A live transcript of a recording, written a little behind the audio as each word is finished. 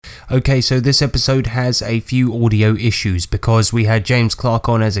Okay, so this episode has a few audio issues because we had James Clark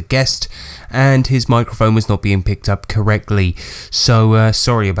on as a guest and his microphone was not being picked up correctly. So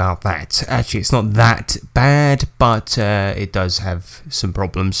sorry about that. Actually, it's not that bad, but it does have some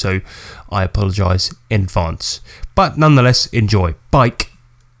problems, so I apologise in advance. But nonetheless, enjoy. Bike.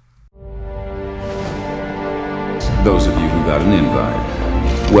 Those of you who got an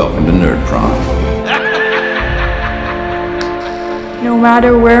invite, welcome to Nerd Prom. No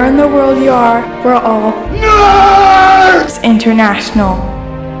matter where in the world you are, we're all Nerds International.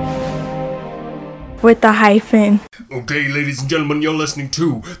 With the hyphen. Okay, ladies and gentlemen, you're listening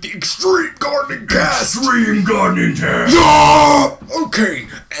to the Extreme Gardening Cast. Extreme Gardening Cast. Yeah! Okay,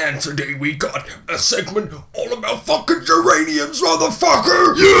 and today we got a segment all about fucking geraniums,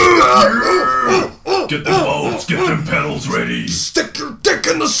 motherfucker! Yeah! Get them bulbs, get them petals ready. Stick your dick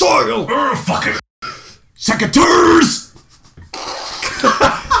in the soil! Fuck it. Secateurs!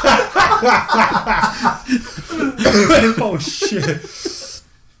 Oh shit.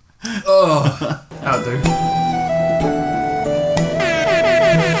 Oh, that'll do.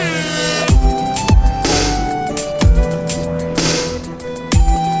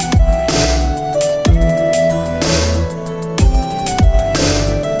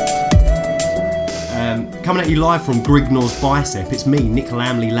 Coming at you live from Grignor's Bicep, it's me, Nick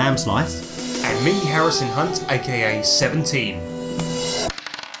Lamley Lambslice. And me, Harrison Hunt, aka 17.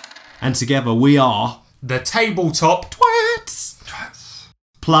 And together we are the Tabletop Twats.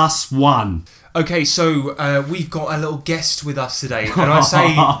 Plus one. Okay, so we've got a little guest with us today, and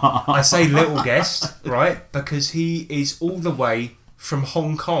I say little guest, right? Because he is all the way from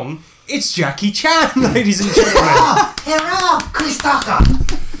Hong Kong. It's Jackie Chan, ladies and gentlemen. Hello, Chris Tucker.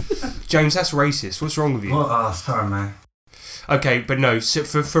 James, that's racist. What's wrong with you? Oh, sorry, man. Okay, but no, so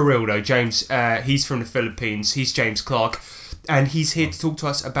for real though, James, he's from the Philippines. He's James Clark. And he's here to talk to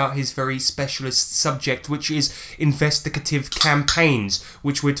us about his very specialist subject, which is investigative campaigns,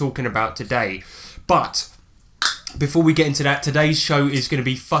 which we're talking about today. But before we get into that, today's show is going to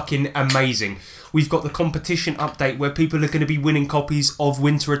be fucking amazing. We've got the competition update where people are going to be winning copies of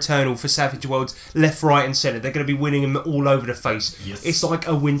Winter Eternal for Savage Worlds left, right and centre. They're going to be winning them all over the face. Yes. It's like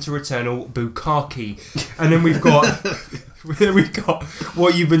a Winter Eternal bukkake. And then we've got... We've got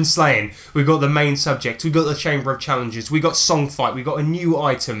what you've been slaying. We've got the main subject. We've got the Chamber of Challenges. We've got Song Fight. We've got a new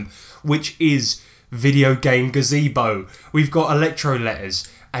item, which is Video Game Gazebo. We've got Electro Letters.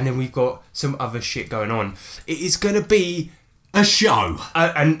 And then we've got some other shit going on. It is going to be a show.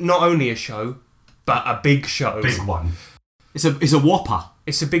 And not only a show, but a big show. Big one. It's a whopper.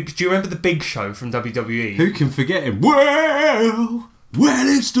 It's a big... Do you remember the Big Show from WWE? Who can forget him? Well,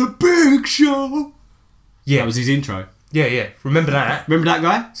 it's the Big Show. Yeah. That was his intro. Yeah. Remember that? Remember that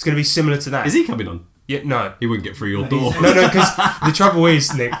guy? It's going to be similar to that. Is he coming on? Yeah, no. He wouldn't get through your door. No, because the trouble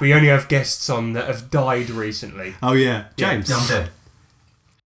is, Nick, we only have guests on that have died recently. Oh, yeah. James. Yeah, I'm dead.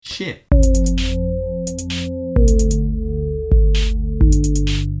 Shit.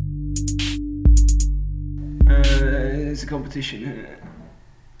 It's a competition.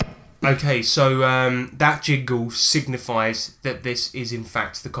 Okay, so that jingle signifies that this is in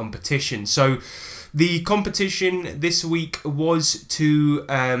fact the competition. So the competition this week was to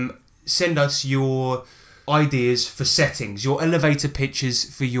send us your ideas for settings, your elevator pitches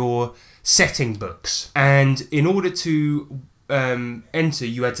for your setting books. And in order to enter,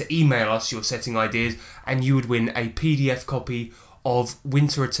 you had to email us your setting ideas and you would win a PDF copy of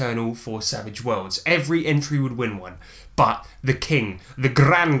Winter Eternal for Savage Worlds. Every entry would win one. But the king, the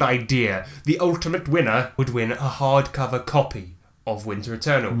grand idea, the ultimate winner would win a hardcover copy of Winter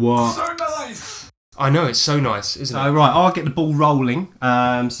Eternal. What? So nice. I know, it's so nice, isn't it? Right, I'll get the ball rolling.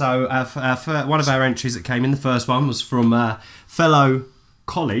 So one of our entries that came in, the first one, was from fellow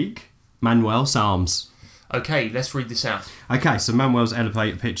colleague Manuel Salms. Okay, let's read this out. Okay, so Manuel's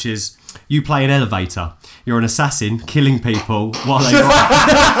elevator pitch is: you play an elevator. You're an assassin killing people while they ride.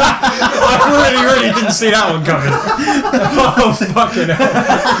 I really didn't see that one coming. Oh, fucking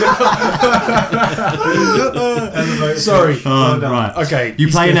hell. Sorry. Right. Okay. You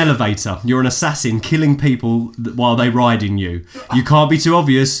play an elevator. You're an assassin killing people while they ride in you. You can't be too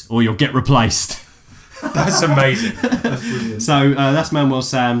obvious or you'll get replaced. That's amazing. That's brilliant. So that's Manuel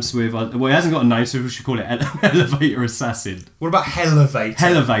Sams with... well, he hasn't got a name, so we should call it Elevator Assassin. What about Hellevator?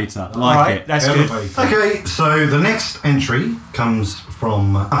 Hellevator. Alright, that's good. Okay, so the next entry comes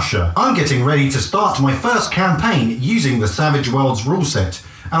from Usher. I'm getting ready to start my first campaign using the Savage Worlds rule set,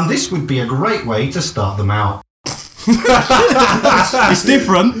 and this would be a great way to start them out. It's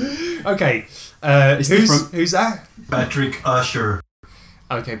different. Okay. It's different. Who's that? Patrick Usher.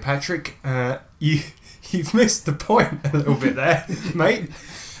 Okay, Patrick, you've missed the point a little bit there, mate.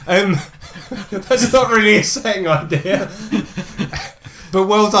 That's not really a setting idea. But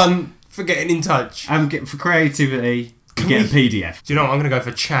well done for getting in touch. For creativity, get a PDF. Do you know what? I'm going to go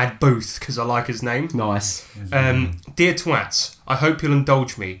for Chad Booth because I like his name. Nice. Dear twats, I hope you'll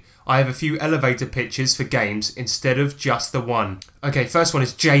indulge me. I have a few elevator pitches for games instead of just the one. Okay, first one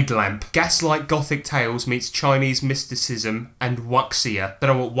is Jade Lamp. Gaslight Gothic Tales meets Chinese mysticism and Wuxia.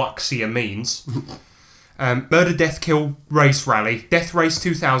 Don't know what Wuxia means. Murder Death Kill Race Rally. Death Race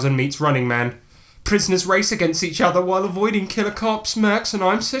 2000 meets Running Man. Prisoners race against each other while avoiding killer cops, mercs, and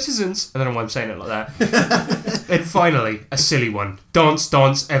armed citizens. I don't know why I'm saying it like that. And finally, a silly one. Dance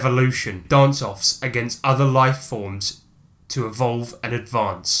Dance Evolution. Dance-offs against other life forms to evolve and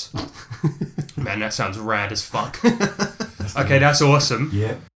advance. Man, that sounds rad as fuck. Okay, that's awesome.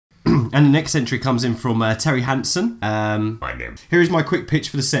 Yeah. And the next entry comes in from Terry Hansen. My name. Here is my quick pitch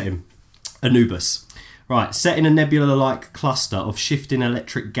for the setting. Anubis. Right, set in a nebula-like cluster of shifting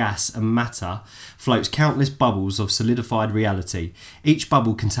electric gas and matter floats countless bubbles of solidified reality. Each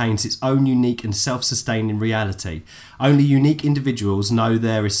bubble contains its own unique and self-sustaining reality. Only unique individuals know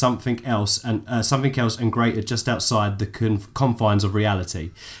there is something else and greater just outside the confines of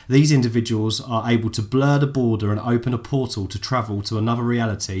reality. These individuals are able to blur the border and open a portal to travel to another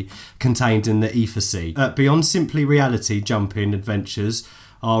reality contained in the ether sea. Beyond simply reality jumping adventures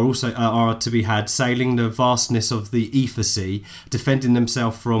are to be had, sailing the vastness of the ether sea, defending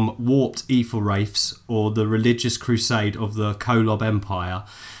themselves from warped ether wraiths or the religious crusade of the Kolob Empire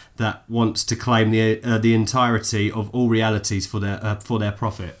that wants to claim the entirety of all realities for their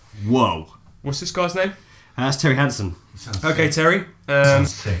profit. Whoa! What's this guy's name? That's Terry Hansen. Okay, Terry.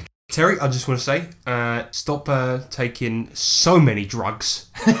 Sounds sick. Terry, I just want to say, stop taking so many drugs.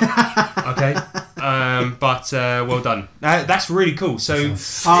 Okay? But well done. That's really cool. So,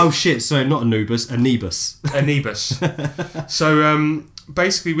 oh shit! So not Anubis, Anubis. So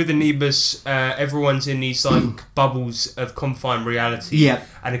basically, with Anubis, everyone's in these like bubbles of confined reality. Yeah.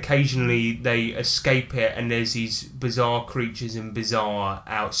 And occasionally they escape it, and there's these bizarre creatures and bizarre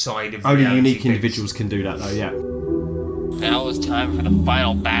outside of Only reality unique bits. individuals can do that, though. Yeah. Now it's time for the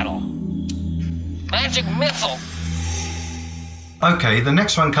final battle. Magic missile! Okay, the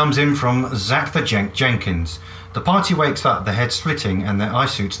next one comes in from Zach the Jenk Jenkins. The party wakes up, their heads splitting and their eye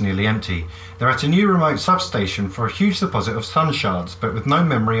suits nearly empty. They're at a new remote substation for a huge deposit of sun shards, but with no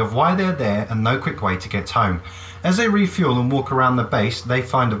memory of why they're there and no quick way to get home. As they refuel and walk around the base, they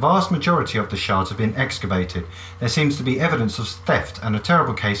find a vast majority of the shards have been excavated. There seems to be evidence of theft and a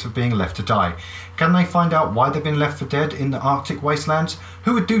terrible case of being left to die. Can they find out why they've been left for dead in the Arctic wastelands?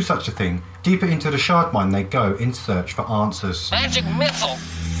 Who would do such a thing? Deeper into the shard mine they go in search for answers. Magic missile!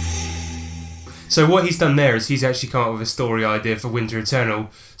 So what he's done there is he's actually come up with a story idea for Winter Eternal.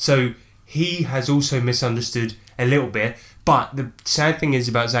 So he has also misunderstood a little bit. But the sad thing is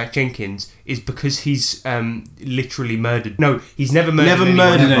about Zach Jenkins is because he's literally murdered. No, he's never murdered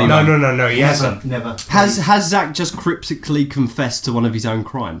anyone. No, he hasn't. Never. Has Zach just cryptically confessed to one of his own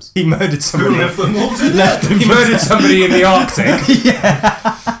crimes? He murdered somebody. He He murdered somebody in the Arctic.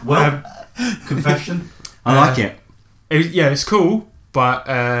 Well, confession. I like it. It's cool. But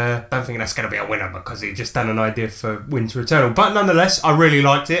I don't think that's going to be a winner because he just done an idea for Winter Eternal. But nonetheless, I really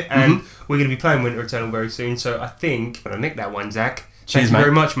liked it, and we're going to be playing Winter Eternal very soon. So I think I'm going to nick that one, Zach. Cheers, Thank you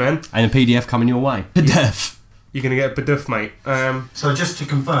very much, man. And a PDF coming your way. PDF. You're going to get a baduff, mate. So just to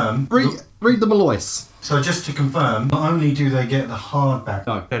confirm, Read the Malois. So just to confirm, not only do they get the hardback,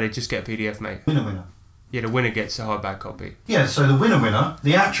 No. No, they just get a PDF, mate. winner. Yeah, the winner gets a hardback copy. Yeah, so the winner,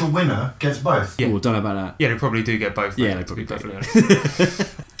 the actual winner gets both. Yeah. Oh, don't know about that. Yeah, they probably do get both. Mate, Yeah, they to be probably perfectly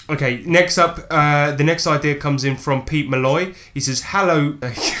honest. Okay, next up, the next idea comes in from Pete Malloy. He says, hello.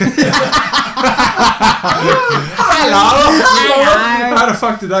 Hello. How the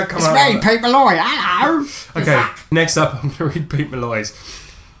fuck did that come out? Pete Malloy. Hello. Okay, next up, I'm going to read Pete Malloy's.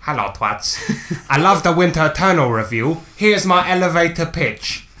 Hello, twats. I love the Winter Eternal review. Here's my elevator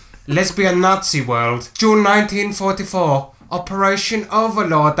pitch. Lesbian Nazi World, June 1944. Operation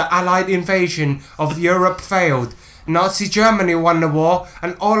Overlord, the Allied invasion of Europe failed. Nazi Germany won the war,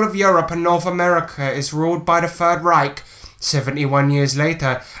 and all of Europe and North America is ruled by the Third Reich. 71 years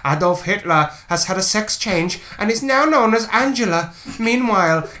later, Adolf Hitler has had a sex change and is now known as Angela.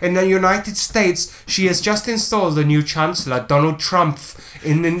 Meanwhile, in the United States, she has just installed a new Chancellor, Donald Trump,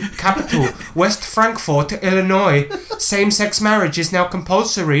 in the capital, West Frankfort, Illinois. Same-sex marriage is now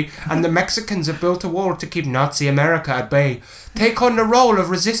compulsory, and the Mexicans have built a wall to keep Nazi America at bay. Take on the role of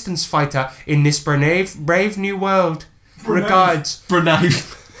resistance fighter in this brave new world. Regards. Brunei.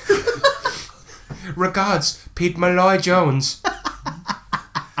 Regards, Pete Malloy Jones.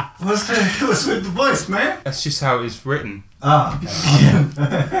 What's with the voice, man? That's just how it's written.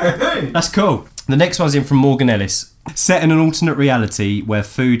 That's cool. The next one's in from Morgan Ellis. Set in an alternate reality where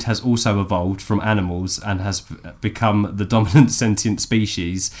food has also evolved from animals and has become the dominant sentient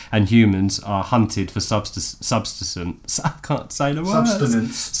species, and humans are hunted for subsistence. I can't say the word.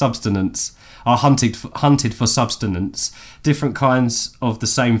 Subsistence. Are hunted for subsistence. Different kinds of the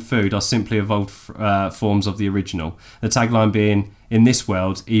same food are simply evolved forms of the original. The tagline being, in this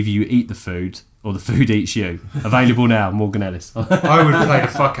world, either you eat the food or the food eats you. Available now, Morgan Ellis. I would play the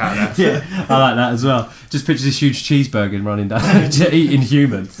fuck out of that. Yeah, I like that as well. Just picture this huge cheeseburger running down, eating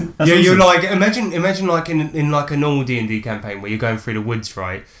humans. That's yeah, awesome. you're like imagine like in like a normal D&D campaign where you're going through the woods,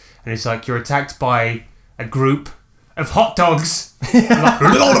 right? And it's like you're attacked by a group of hot dogs.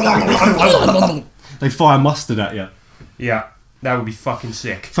 They fire mustard at you. Yeah, that would be fucking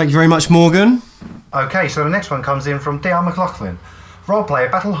sick. Thank you very much, Morgan. Okay, so the next one comes in from D.R. McLaughlin. Roleplay, a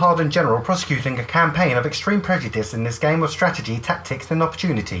battle-hardened general prosecuting a campaign of extreme prejudice in this game of strategy, tactics and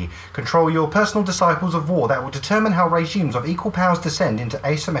opportunity. Control your personal disciples of war that will determine how regimes of equal powers descend into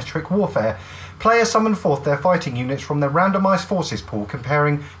asymmetric warfare. Players summon forth their fighting units from their randomised forces pool,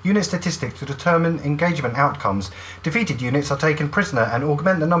 comparing unit statistics to determine engagement outcomes. Defeated units are taken prisoner and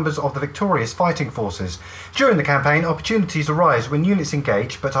augment the numbers of the victorious fighting forces. During the campaign, opportunities arise when units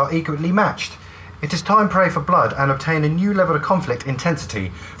engage but are equally matched. It is time pray for blood and obtain a new level of conflict intensity.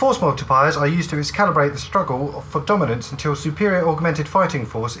 Force multipliers are used to calibrate the struggle for dominance until superior augmented fighting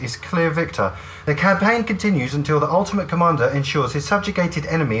force is clear victor. The campaign continues until the ultimate commander ensures his subjugated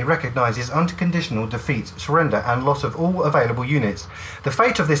enemy recognises unconditional defeat, surrender and loss of all available units. The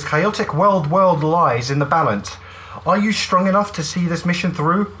fate of this chaotic world lies in the balance. Are you strong enough to see this mission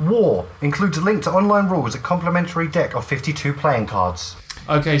through? War includes a link to online rules, a complimentary deck of 52 playing cards.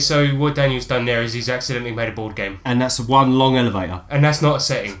 Okay, so what Daniel's done there is he's accidentally made a board game. And that's one long elevator. And that's not a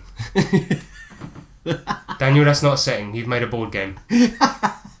setting. Daniel, that's not a setting. You've made a board game.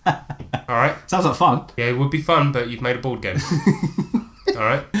 Alright? Sounds like fun. Yeah, it would be fun, but you've made a board game.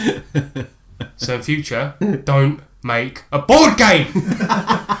 Alright? So in future, don't make a board game!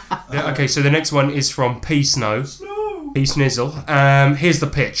 Okay, so the next one is from P. Snow. P. Snizzle. Here's the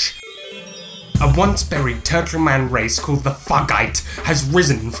pitch. A once-buried turtle man race called the Fugite has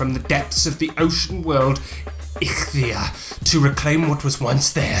risen from the depths of the ocean world Ichthia to reclaim what was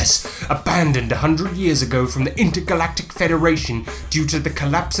once theirs, abandoned 100 years ago from the Intergalactic Federation due to the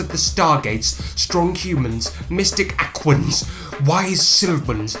collapse of the Stargates. Strong humans, mystic Aquans, wise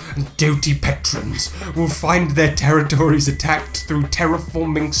Sylvans, and doughty Petrons will find their territories attacked through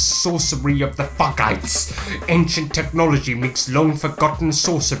terraforming sorcery of the Fugites. Ancient technology meets long-forgotten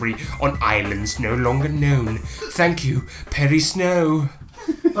sorcery on islands no longer known. Thank you, Perry Snow.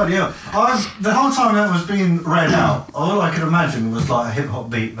 Bloody hell. The whole time that was being read out, all I could imagine was like a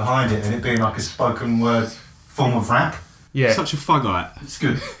hip-hop beat behind it and it being like a spoken word form of rap. Yeah. Such a fugite. It's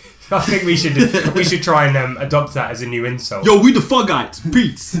good. I think we should try and adopt that as a new insult. Yo, we the fugites.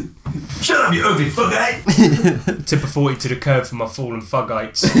 Peace. Shut up, you ugly fugite! Tip a 40 to the curb for my fallen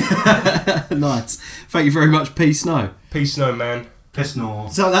Fugites. Nice. Thank you very much, P. Snow. Peace, Snow, man. Piss no.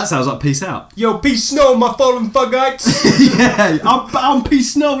 So that sounds like peace out. Yo, peace, Snow, my fallen Fugites. Yeah, I'm P.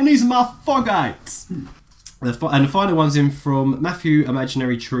 Snow and these are my fugites. And the final one's in from Matthew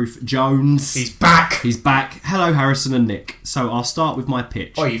Imaginary Truth Jones. He's back. He's back. Hello, Harrison and Nick. So I'll start with my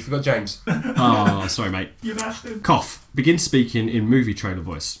pitch. Oh, you forgot James. Oh, sorry, mate. You bastard. Cough. Begin speaking in movie trailer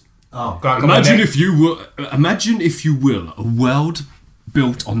voice. Oh. Go on, come on, Nick. Imagine if you will, a world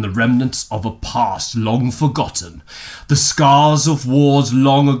built on the remnants of a past long forgotten, the scars of wars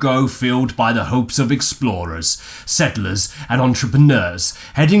long ago filled by the hopes of explorers, settlers and entrepreneurs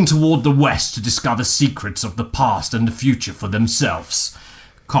heading toward the west to discover secrets of the past and the future for themselves.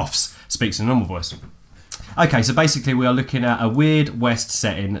 Coughs, speaks in a normal voice. Okay, so basically we are looking at a weird west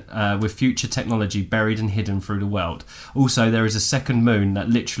setting with future technology buried and hidden through the world. Also, there is a second moon that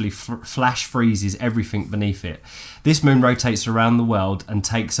literally flash freezes everything beneath it. This moon rotates around the world and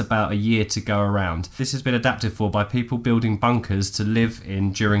takes about a year to go around. This has been adapted for by people building bunkers to live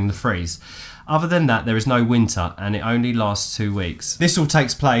in during the freeze. Other than that, there is no winter, and it only lasts 2 weeks. This all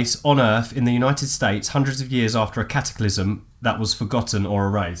takes place on Earth in the United States hundreds of years after a cataclysm that was forgotten or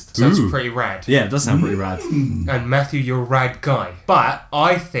erased. Sounds pretty rad. Yeah, it does sound pretty rad. And Matthew, you're a rad guy. But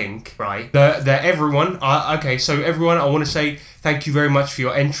I think, right, that everyone... okay, so everyone, I want to say thank you very much for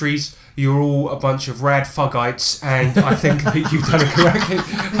your entries. you're all a bunch of rad fuggites, and I think that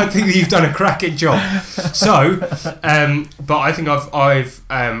you've done a cracking job. So, but I think I've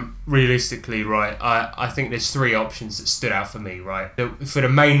realistically, right, I think there's 3 options that stood out for me, right? For the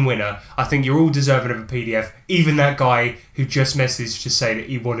main winner, I think you're all deserving of a PDF, even that guy who just messaged to say that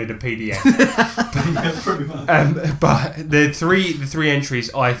he wanted a PDF. But the three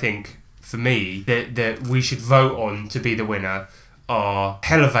entries, I think, for me, that we should vote on to be the winner are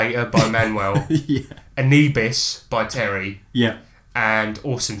Elevator by Manuel, Anubis by Terry, and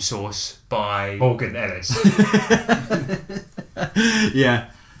Awesome Sauce by Morgan Ellis.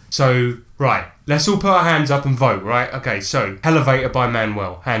 So, right, let's all put our hands up and vote, right? Okay, so, Elevator by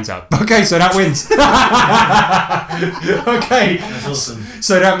Manuel, hands up. Okay, so that wins. Okay. That's awesome.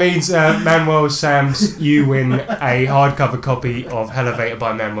 So that means Manuel Sams, you win a hardcover copy of Elevator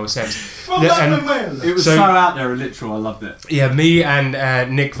by Manuel Sams. It was so out there and literal, I loved it. Yeah, me and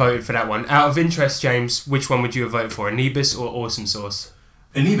Nick voted for that one. Out of interest, James, which one would you have voted for, Anubis or Awesome Sauce?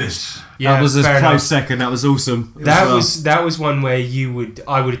 Anubis. Yeah, that was a fair close enough. second. That was awesome. That was one where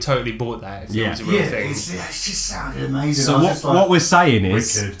I would have totally bought that if it was a real thing. It just sounded amazing. So what we're saying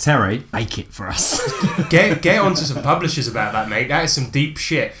is, wicked. Terry, make it for us. Get onto some publishers about that, mate. That is some deep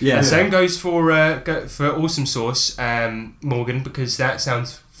shit. Yeah. And same goes for Awesome Sauce, Morgan, because that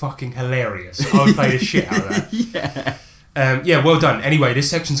sounds fucking hilarious. I would play the shit out of that. Yeah, well done. Anyway, this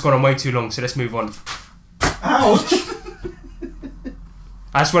section's gone on way too long, so let's move on. Ouch!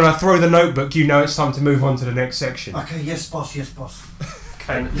 That's when I throw the notebook, you know it's time to move on to the next section. Okay, yes, boss.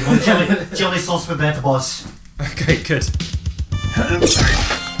 Okay. You want jelly sauce with that, boss? Okay, good.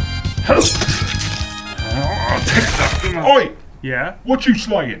 Oi! Yeah? What you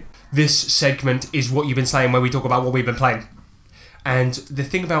slaying? This segment is What You've Been Slaying, where we talk about what we've been playing. And the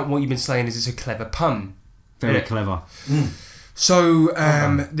thing about What You've Been Slaying is it's a clever pun. Very clever. So,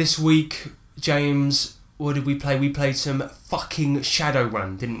 this week, James, what did we play? We played some fucking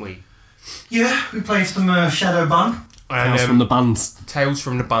Shadowrun, didn't we? Yeah, we played some Shadow Bun. And, Tales from the Buns. Tales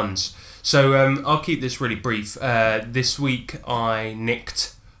from the Buns. So, I'll keep this really brief. This week, I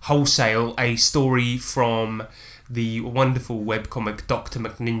nicked wholesale a story from the wonderful webcomic Dr.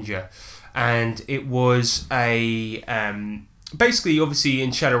 McNinja. And it was a... basically, obviously,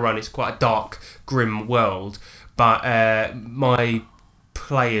 in Shadowrun, it's quite a dark, grim world. But my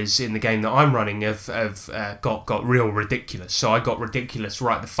players in the game that I'm running have got real ridiculous. So I got ridiculous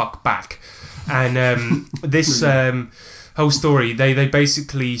right the fuck back. And this whole story, they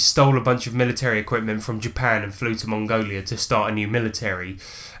basically stole a bunch of military equipment from Japan and flew to Mongolia to start a new military.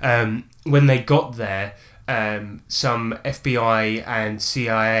 When they got there, some FBI and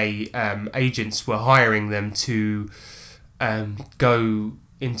CIA agents were hiring them to go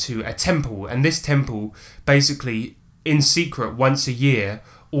into a temple, and this temple basically in secret once a year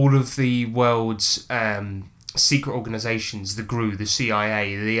all of the world's secret organizations, the GRU, the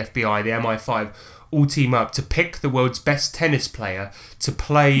CIA, the FBI, the MI5, all team up to pick the world's best tennis player to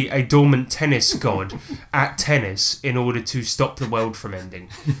play a dormant tennis god at tennis in order to stop the world from ending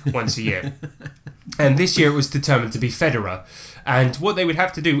once a year. And this year it was determined to be Federer. And what they would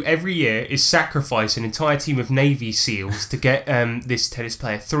have to do every year is sacrifice an entire team of Navy SEALs to get this tennis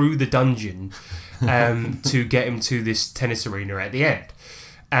player through the dungeon to get him to this tennis arena at the end.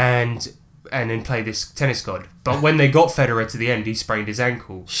 And then play this tennis god. But when they got Federer to the end, he sprained his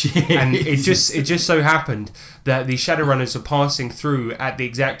ankle. And it just so happened that the Shadowrunners were passing through at the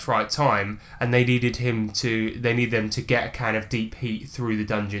exact right time, and they need them to get a can of deep heat through the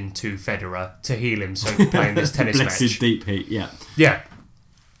dungeon to Federer to heal him so he can play in this tennis match. Blessed deep heat, yeah. Yeah.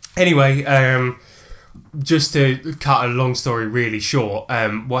 Anyway, just to cut a long story really short,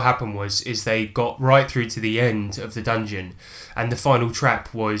 what happened is they got right through to the end of the dungeon, and the final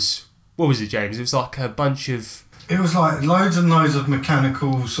trap was... What was it, James? It was like a bunch of... It was like loads and loads of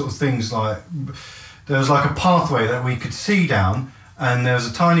mechanical sort of things. Like there was like a pathway that we could see down, and there was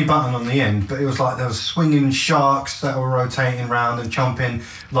a tiny button on the end, but it was like there was swinging sharks that were rotating round and chomping.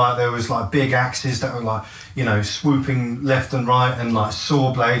 Like there was like big axes that were like, you know, swooping left and right, and like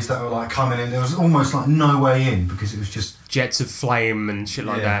saw blades that were like coming in. There was almost like no way in because it was just jets of flame and shit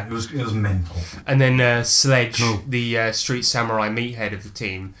like that. It was mental. And then Sledge, the street samurai meathead of the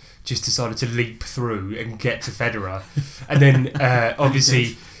team, just decided to leap through and get to Federer. And then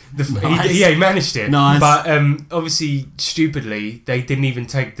obviously he managed it. Nice. But obviously stupidly they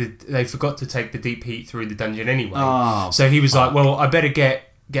forgot to take the deep heat through the dungeon anyway. Oh, so he was like, well, I better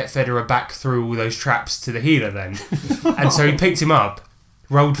get Federer back through all those traps to the healer then. And so he picked him up,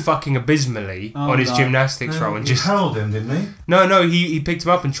 rolled fucking abysmally on his gymnastics roll and just held him, didn't he? No, he picked him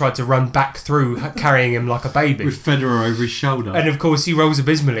up and tried to run back through, carrying him like a baby. With Federer over his shoulder. And of course he rolls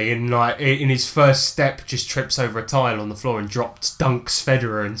abysmally and like in his first step just trips over a tile on the floor and dunks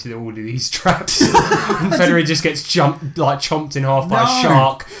Federer into all of these traps. And Federer just gets chomped in half by a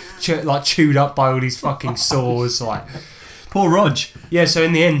shark, chewed up by all these fucking saws. Like, poor Rog. Yeah, so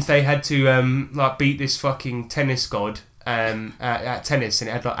in the end they had to beat this fucking tennis god. At tennis, and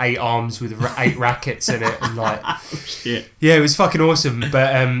it had like 8 arms with 8 rackets in it, and like, shit. Yeah, it was fucking awesome.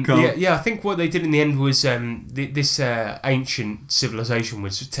 But cool. I think what they did in the end was this ancient civilization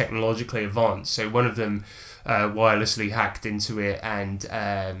was technologically advanced. So one of them wirelessly hacked into it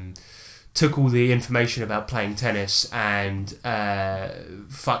and took all the information about playing tennis and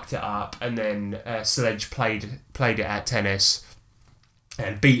fucked it up, and then Sledge played it at tennis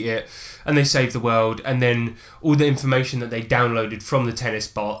and beat it, and they saved the world. And then all the information that they downloaded from the tennis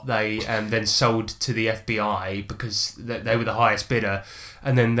bot they then sold to the FBI because they were the highest bidder,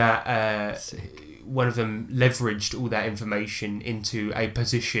 and then that one of them leveraged all that information into a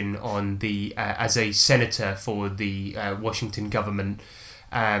position on the as a senator for the Washington government.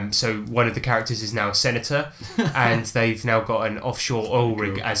 So one of the characters is now a senator, and they've now got an offshore oil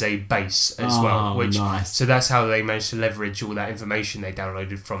rig as a base as well. Which, nice. So that's how they managed to leverage all that information they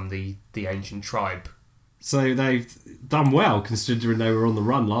downloaded from the ancient tribe. So they've done well considering they were on the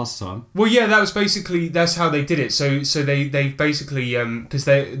run last time. Well, yeah, that's how they did it. So they basically because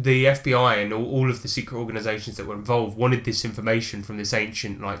the FBI and all of the secret organisations that were involved wanted this information from this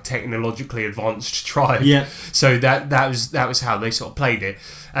ancient, like, technologically advanced tribe. Yeah. So that was how they sort of played it,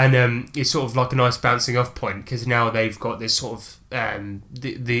 and it's sort of like a nice bouncing off point because now they've got this sort of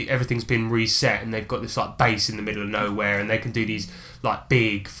the everything's been reset and they've got this like base in the middle of nowhere and they can do these like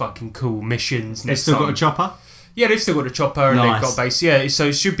big fucking cool missions. They've still got a chopper? Yeah, they've still got a chopper and Nice. they've got a base. Yeah, so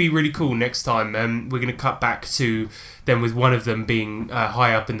it should be really cool next time. We're going to cut back to them with one of them being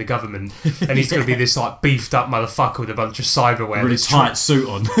high up in the government, and he's going to be this like beefed up motherfucker with a bunch of cyberware. Really tight suit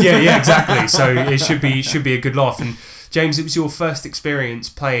on. Yeah, exactly. So it should be a good laugh. And James, it was your first experience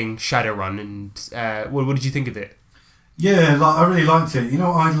playing Shadowrun, and what did you think of it? Yeah, I really liked it. You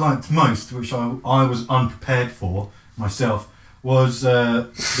know what I liked most, which I was unprepared for myself, was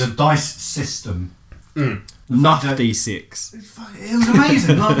the dice system. Nuff D6. It was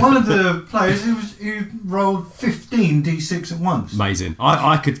amazing. Like, one of the players, he rolled 15 D6 at once. Amazing.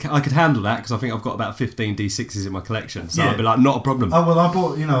 I could handle that because I think I've got about 15 D6s in my collection. So Yeah. I'd be like, not a problem. Oh well, I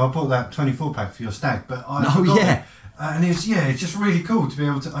bought that 24 pack for your stag, but I forgot yeah. it. And it's just really cool to be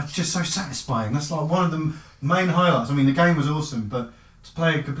able to. It's just so satisfying. That's like one of the main highlights. I mean, the game was awesome, but to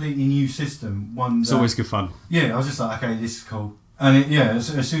play a completely new system, It's always good fun. Yeah, I was just like, okay, this is cool. And as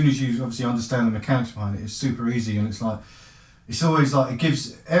soon as you obviously understand the mechanics behind it, it's super easy, and it's it's always like it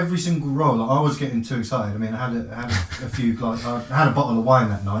gives every single roll. Like, I was getting too excited. I mean, I had a few, like I had a bottle of wine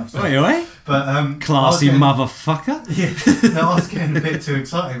that night. So, Oi. but Classy motherfucker. Yeah, no, I was getting a bit too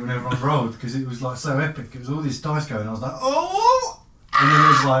excited whenever I rolled because it was like so epic. It was all these dice going. I was like, oh, and then it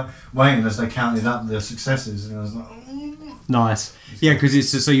was like waiting as they counted up the successes, and I was like, oh. Nice. Yeah, because it's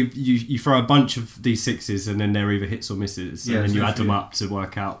so you throw a bunch of D6s and then they're either hits or misses, and then you add them up to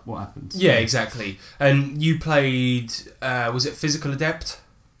work out what happens. Yeah, exactly. And you played, was it Physical Adept?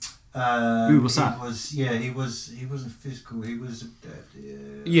 What's that? He wasn't physical. He was adept.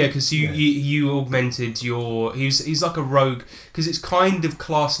 Yeah, because you augmented your. He's like a rogue because it's kind of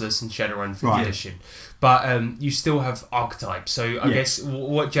classless in Shadowrun 5th edition, but you still have archetypes. So I guess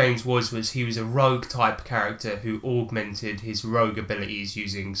what James was he was a rogue type character who augmented his rogue abilities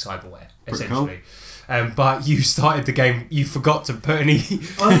using cyberware, essentially. Cool. But you started the game, you forgot to put any.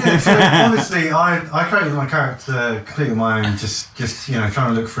 So obviously, I created my character completely on my own, just trying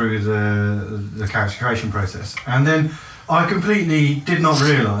to look through the character creation process, and then I completely did not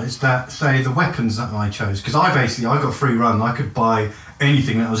realise that, say, the weapons that I chose, because I got free run. I could buy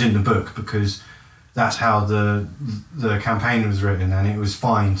anything that was in the book because that's how the campaign was written, and it was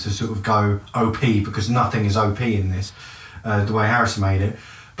fine to sort of go OP because nothing is OP in this, the way Harrison made it.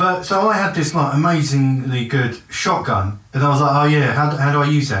 But so I had this like amazingly good shotgun, and I was like, oh yeah, how do I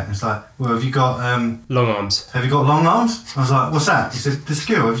use that? And it's like, well, have you got long arms? Have you got long arms? I was like, what's that? He said, the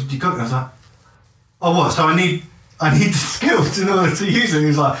skill. Have you got it? I was like, oh what? So I need the skills in order to use it. He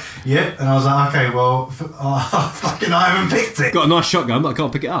was like, yeah. And I was like, okay, well, I haven't picked it. Got a nice shotgun, but I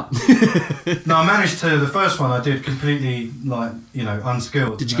can't pick it up. No, I managed to. The first one I did completely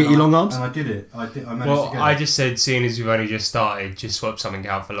unskilled. Did you get your long arms? And I did it. I managed to get it. I just said, seeing as we've only just started, just swap something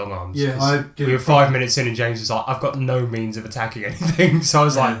out for long arms. Yeah, I did. We were 5 minutes in, and James was like, "I've got no means of attacking anything," so I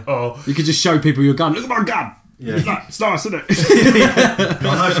was like, "Oh." You could just show people your gun. Look at my gun. Yeah. It's nice, isn't it?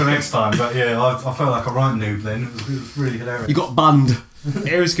 I know for next time, but yeah, I felt like a right noob then. It was really hilarious. You got bunned.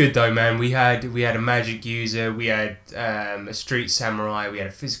 It was good though, man. We had a magic user, we had a street samurai, we had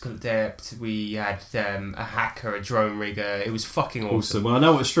a physical adept, we had a hacker, a drone rigger. It was fucking awesome. Well, I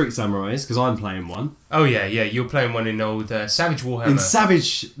know what Street Samurai is because I'm playing one. Oh yeah, you're playing one in old Savage Warhammer. In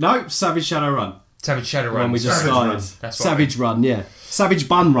Savage Shadowrun. Savage Shadowrun. When we just started. That's what Savage Run, yeah. Savage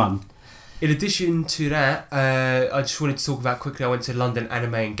Bun Run. In addition to that, I just wanted to talk about quickly, I went to London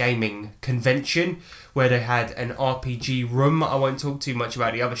Anime and Gaming Convention where they had an RPG room. I won't talk too much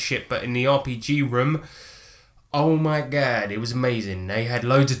about the other shit, but in the RPG room, oh my god, it was amazing. They had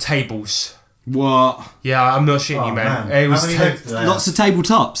loads of tables. What? Yeah, I'm not shitting you, man. Man. It was Lots of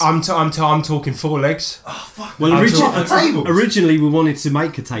tabletops. I'm talking 4 legs. Oh, fuck. Well, tables. originally we wanted to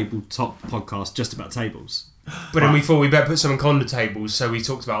make a tabletop podcast just about tables. But then we thought we better put something on the tables, so we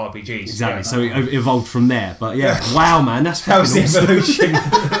talked about RPGs. Exactly. Yeah. So it evolved from there. But yeah, wow, man, that's That was the fucking evolution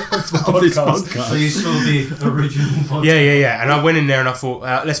of this podcast. So you saw the original podcast? Yeah. And I went in there and I thought,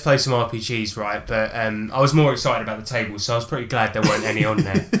 let's play some RPGs, right? But I was more excited about the tables, so I was pretty glad there weren't any on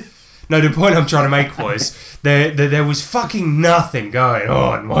there. No, the point I'm trying to make was there was fucking nothing going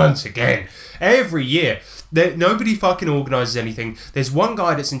on once again. Every year. Nobody fucking organises anything. There's one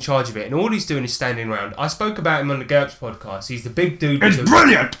guy that's in charge of it, and all he's doing is standing around. I spoke about him on the GURPS podcast. He's the big dude. It's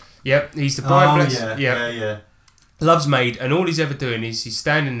brilliant! Yep, he's the Brian Bless. Yeah. Loves Maid, and all he's ever doing is he's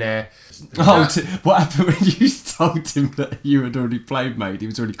standing there. What happened when you told him that you had already played Maid? He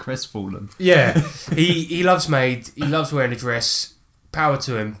was already crestfallen. Yeah, he loves Maid. He loves wearing a dress. Power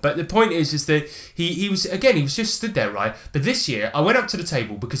to him. But the point is that he was just stood there, right? But this year, I went up to the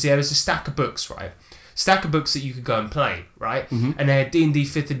table because there was a stack of books, right? Stack of books that you could go and play, right? Mm-hmm. And they had D&D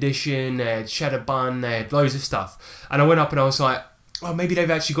 5th edition, they had Shadowbun, they had loads of stuff. And I went up and I was like, oh, maybe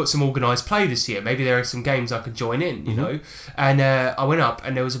they've actually got some organised play this year. Maybe there are some games I could join in, you know? And I went up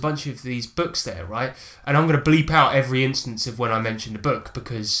and there was a bunch of these books there, right? And I'm going to bleep out every instance of when I mention the book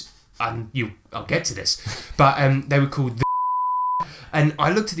because I'll get to this. But they were called And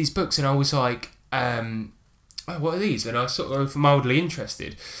I looked at these books and I was like, oh, what are these? And I was sort of mildly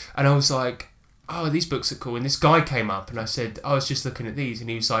interested. And I was like, oh, these books are cool. And this guy came up and I said, I was just looking at these. And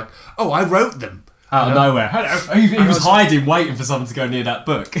he was like, oh, I wrote them. Out of nowhere. He was hiding, waiting for someone to go near that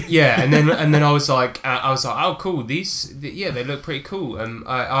book. Yeah, and then I was like, oh, cool. They look pretty cool.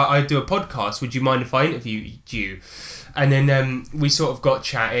 I do a podcast. Would you mind if I interviewed you? And then we sort of got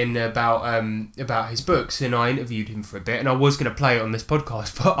chatting about his books, and I interviewed him for a bit. And I was going to play it on this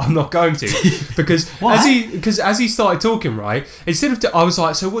podcast, but I'm not going to because as he started talking, right, instead of I was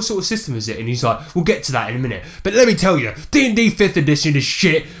like, so what sort of system is it? And he's like, we'll get to that in a minute. But let me tell you, D&D 5th edition is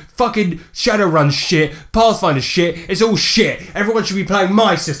shit. Fucking Shadowrun shit, Pathfinder shit, it's all shit. Everyone should be playing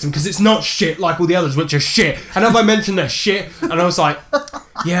my system because it's not shit like all the others, which are shit. And have I mentioned they're shit? And I was like,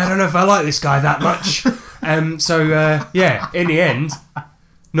 yeah, I don't know if I like this guy that much. In the end,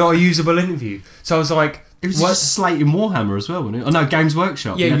 not a usable interview. So I was like, it was just slating Warhammer as well, wasn't it? Oh no, Games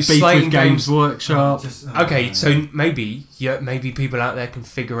Workshop. Yeah, you beef slating with Games Workshop. Okay, so maybe people out there can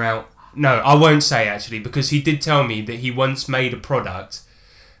figure out. No, I won't say actually, because he did tell me that he once made a product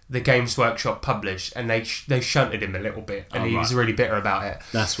the Games Workshop published, and they shunted him a little bit, and he was really bitter about it.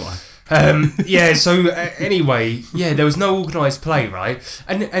 That's why. Anyway, there was no organised play, right?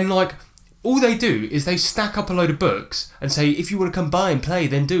 And like, all they do is they stack up a load of books and say, if you want to come by and play,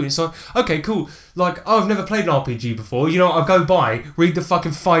 then do. And it's like, okay, cool. Like, I've never played an RPG before. You know, I'll go by, read the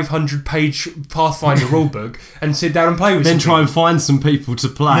fucking 500-page Pathfinder rulebook and sit down and play with Then try and find some people to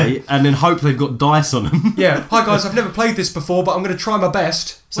play and then hope they've got dice on them. Yeah. Hi, guys, I've never played this before, but I'm going to try my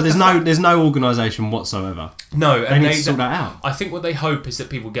best. So there's no organisation whatsoever. No. They need to sort that out. I think what they hope is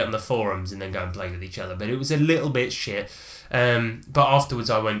that people get on the forums and then go and play with each other. But it was a little bit shit. But afterwards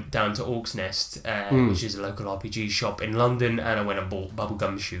I went down to Orc's Nest, which is a local RPG shop in London, and I went and bought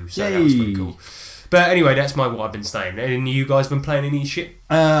Bubblegum Shoes, so that was pretty cool. But anyway, that's what I've been saying. And you guys been playing any shit?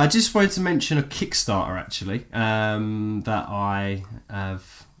 I just wanted to mention a Kickstarter actually, that I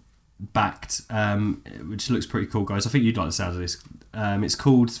have backed, which looks pretty cool, guys. I think you'd like the sound of this. It's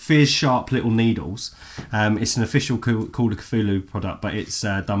called Fear's Sharp Little Needles. It's an official Call of Cthulhu product, but it's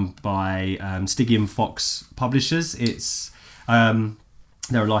done by Stygian Fox Publishers. It's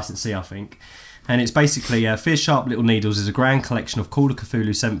they're a licensee, I think. And it's basically Fear's Sharp Little Needles is a grand collection of Call of Cthulhu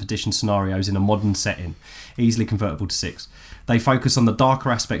 7th edition scenarios in a modern setting, easily convertible to 6. They focus on the darker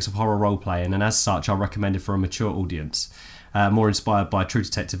aspects of horror role-playing, and as such are recommended for a mature audience. More inspired by True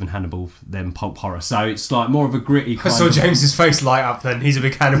Detective and Hannibal than pulp horror. So it's like more of a gritty kind I saw James's face light up then. He's a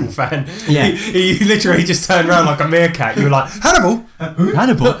big Hannibal fan. Yeah. He literally just turned around like a meerkat. You were like, Hannibal?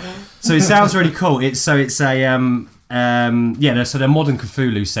 Hannibal? So it sounds really cool. It's a they're modern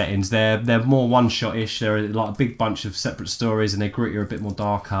Cthulhu settings. They're more one-shot-ish. They're like a big bunch of separate stories, and they're grittier, a bit more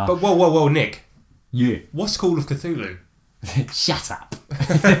darker. But whoa, Nick. Yeah. What's Call of Cthulhu? Shut up.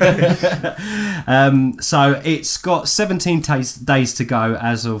 So it's got 17 days to go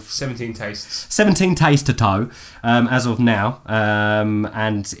as of 17 tastes. 17 taste to toe as of now,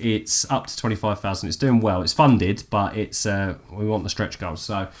 and it's up to 25,000. It's doing well. It's funded, but it's we want the stretch goals.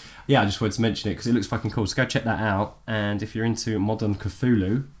 So yeah, I just wanted to mention it because it looks fucking cool. So go check that out. And if you're into modern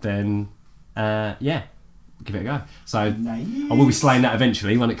Cthulhu, then give it a go. So I will be slaying that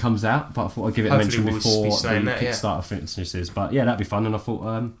eventually when it comes out, but I thought I'd give it a mention before the Kickstarter finishes. But yeah, that'd be fun, and I thought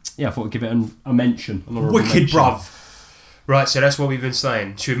I'd give it a mention. Wicked, bruv. Right, so that's what we've been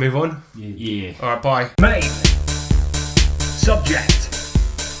saying. Should we move on? Yeah. All right, bye. Main. Subject.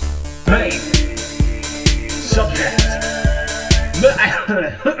 Main. Subject.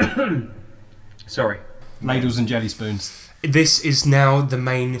 Sorry. Ladles and jelly spoons. This is now the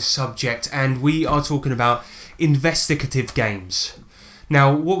main subject, and we are talking about investigative games.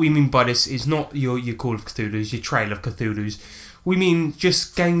 Now, what we mean by this is not your Call of Cthulhu's, your Trail of Cthulhu's. We mean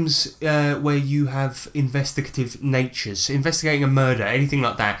just games where you have investigative natures, investigating a murder, anything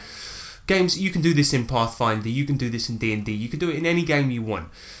like that. Games, you can do this in Pathfinder, you can do this in D&D, you can do it in any game you want.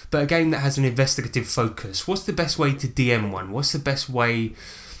 But a game that has an investigative focus. What's the best way to DM one? What's the best way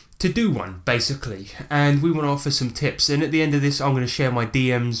to do one, basically? And we want to offer some tips. And at the end of this, I'm going to share my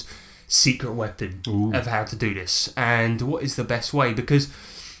DM's secret weapon of how to do this. And what is the best way? Because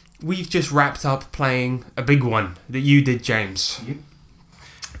we've just wrapped up playing a big one that you did, James. Yep.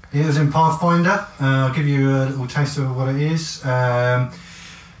 It was in Pathfinder. I'll give you a little taste of what it is.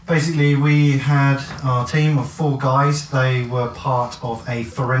 Basically, we had our team of 4 guys. They were part of a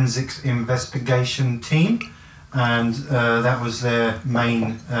forensics investigation team, and that was their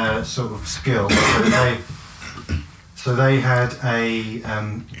main sort of skill. So they had a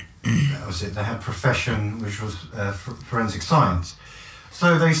that was it. They had profession, which was forensic science.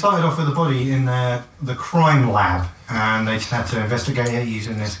 So they started off with the body in the crime lab, and they just had to investigate it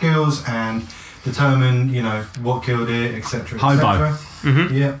using their skills and determine, what killed it, etc. Hobo.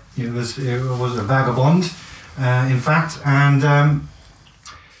 Mm-hmm. Yeah, it was a vagabond, in fact, and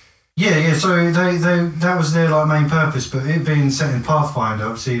So that was their main purpose. But it being set in Pathfinder,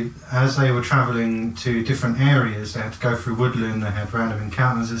 obviously, as they were travelling to different areas, they had to go through woodland. They had random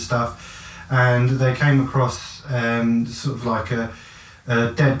encounters and stuff, and they came across sort of like a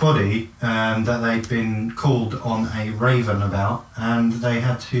dead body that they'd been called on a raven about, and they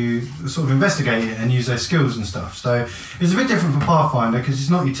had to sort of investigate it and use their skills and stuff. So it's a bit different from Pathfinder because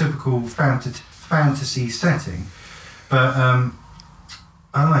it's not your typical fantasy setting. But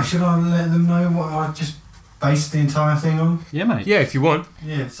I don't know, should I let them know what I just based the entire thing on? Yeah, mate. Yeah, if you want.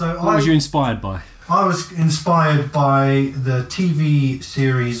 Yeah. So what was you inspired by? I was inspired by the TV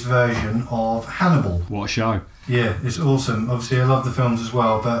series version of Hannibal. What a show. Yeah, it's awesome. Obviously, I love the films as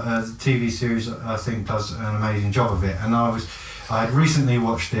well, but the TV series, I think, does an amazing job of it. And I had recently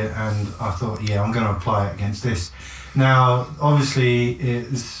watched it, and I thought, I'm going to apply it against this. Now, obviously,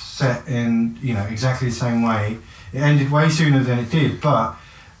 it's set in exactly the same way. It ended way sooner than it did, but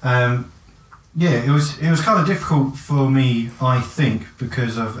it was kind of difficult for me, I think,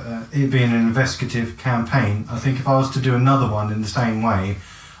 because of it being an investigative campaign. I think if I was to do another one in the same way,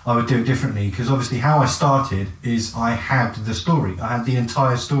 I would do it differently, because obviously how I started is I had the story. I had the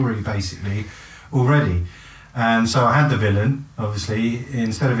entire story basically already. And so I had the villain, obviously.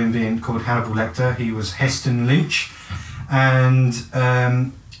 Instead of him being called Hannibal Lecter, he was Heston Lynch. And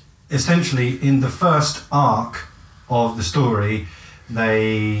essentially in the first arc of the story,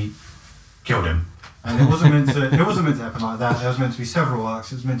 they killed him. And it wasn't meant to happen like that. There was meant to be several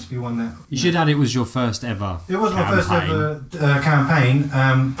arcs. It was meant to be one that... You should add it was your first ever It was my first ever campaign.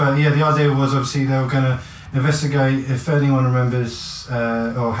 But yeah, the idea was obviously they were going to investigate, if anyone remembers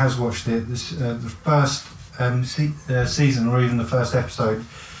or has watched it, the first season, or even the first episode,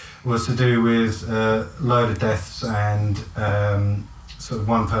 was to do with a load of deaths and sort of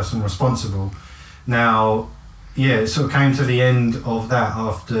one person responsible. Now, it sort of came to the end of that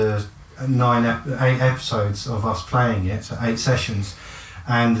after 8 episodes of us playing it, so 8 sessions,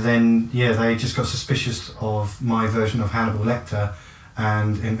 and then they just got suspicious of my version of Hannibal Lecter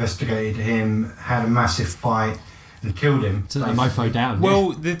and investigated him, had a massive fight and killed him. So they mofo down.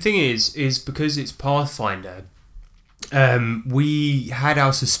 Well, the thing is because it's Pathfinder, we had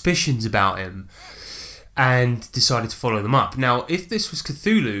our suspicions about him and decided to follow them up. Now, if this was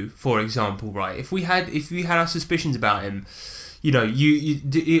Cthulhu, for example, right, if we had our suspicions about him, you know,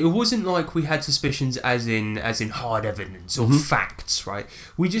 it wasn't like we had suspicions as in hard evidence or facts, right?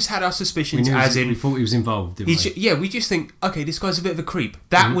 We just had our suspicions we thought he was involved, didn't we? we just think, okay, this guy's a bit of a creep.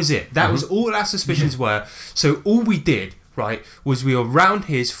 That was it. That was all our suspicions were. So all we did, right, was we were round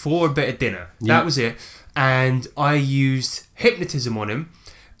his for a bit of dinner. That was it. And I used hypnotism on him.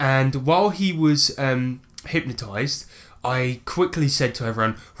 And while he was hypnotised, I quickly said to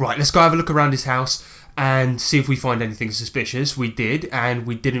everyone, right, let's go have a look around his house and see if we find anything suspicious. We did, and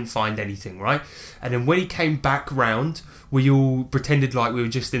we didn't find anything, right? And then when he came back round, we all pretended like we were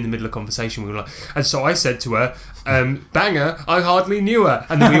just in the middle of conversation. We were like, and so I said to her, banger, I hardly knew her.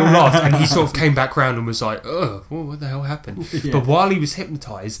 And then we all laughed, and he sort of came back round and was like, oh, well, what the hell happened? Yeah. But while he was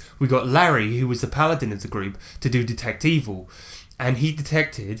hypnotised, we got Larry, who was the paladin of the group, to do Detect Evil. And he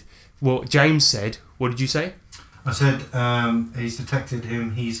detected what James said. What did you say? I said he's detected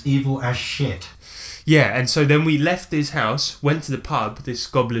him. He's evil as shit. Yeah, and so then we left his house, went to the pub, this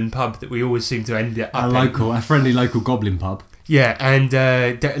goblin pub that we always seem to end up a friendly local goblin pub. Yeah, and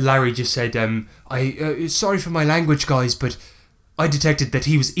Larry just said, sorry for my language, guys, but I detected that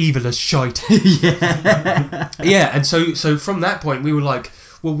he was evil as shite. Yeah, and so from that point we were like,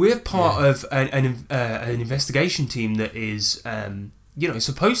 well, we're part of an investigation team that is,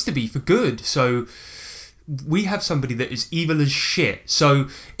 supposed to be for good, so we have somebody that is evil as shit. So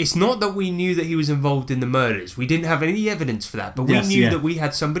it's not that we knew that he was involved in the murders. We didn't have any evidence for that, but we knew that we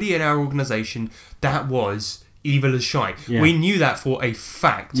had somebody in our organisation that was evil as shite. Yeah. We knew that for a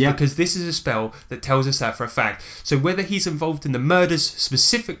fact because this is a spell that tells us that for a fact. So whether he's involved in the murders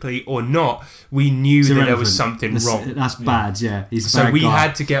specifically or not, we knew that there was something wrong. That's bad, yeah. He's a so bad we guy.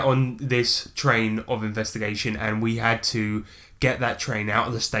 had to get on this train of investigation, and we had to get that train out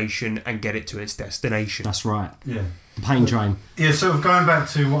of the station and get it to its destination. That's right. Yeah. The pain train. Yeah, sort of going back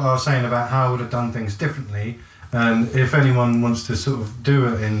to what I was saying about how I would have done things differently, and if anyone wants to sort of do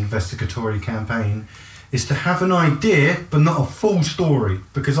an investigatory campaign, is to have an idea but not a full story.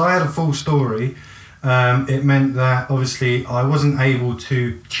 Because I had a full story, it meant that obviously I wasn't able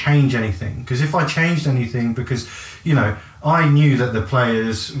to change anything. Because if I changed anything, because, I knew that the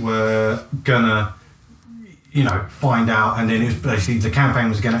players were gonna find out, and then it was basically the campaign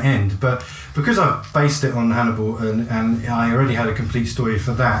was going to end. But because I based it on Hannibal, and I already had a complete story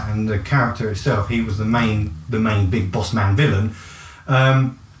for that, and the character itself, he was the main big boss man villain.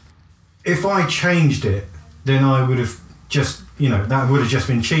 If I changed it, then I would have just, that would have just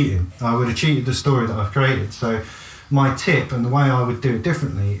been cheating. I would have cheated the story that I've created. So my tip, and the way I would do it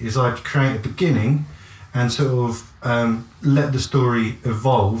differently, is I'd create a beginning and sort of let the story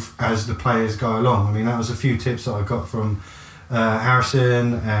evolve as the players go along. I mean, that was a few tips that I got from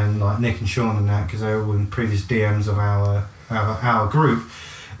Harrison and like Nick and Sean and that, because they were all in previous DMs of our group,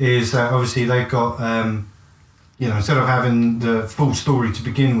 is that obviously they've got, instead of having the full story to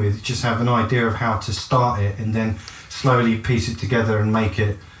begin with, just have an idea of how to start it and then slowly piece it together and make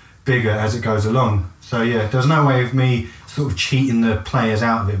it bigger as it goes along. So yeah, there's no way of me sort of cheating the players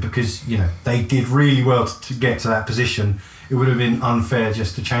out of it, because they did really well to get to that position. It would have been unfair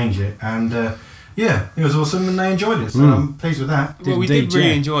just to change it, and it was awesome, and they enjoyed it. So I'm pleased with that. Well, we did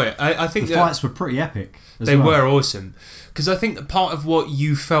really enjoy it. I think the fights were pretty epic. They were awesome, because I think that part of what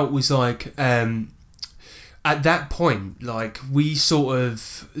you felt was like. At that point, like, we sort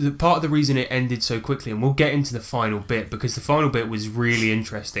of... Part of the reason it ended so quickly, and we'll get into the final bit, because the final bit was really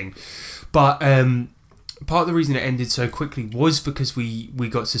interesting, but part of the reason it ended so quickly was because we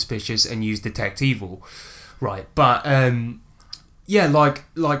got suspicious and used Detect Evil, right? But,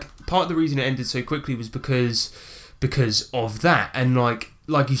 part of the reason it ended so quickly was because of that, and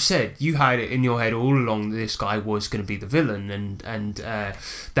like you said, you had it in your head all along that this guy was going to be the villain, and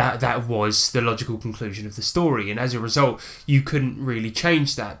that was the logical conclusion of the story, and as a result you couldn't really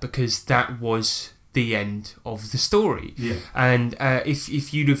change that, because that was the end of the story. And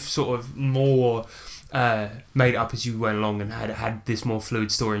if you'd have sort of more made it up as you went along and had this more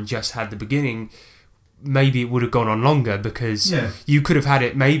fluid story and just had the beginning, maybe it would have gone on longer, because you could have had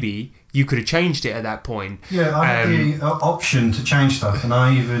it, maybe you could have changed it at that point. Yeah, I had the option to change stuff, and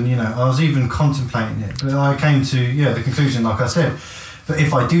I even, I was even contemplating it, but I came to, the conclusion, like I said, that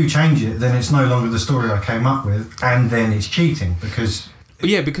if I do change it, then it's no longer the story I came up with, and then it's cheating, because...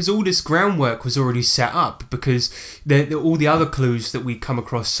 Yeah, because all this groundwork was already set up, because all the other clues that we come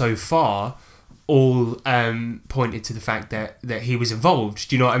across so far all pointed to the fact that he was involved.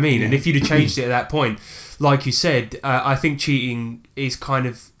 Do you know what I mean? And if you'd have changed it at that point, like you said, I think cheating is kind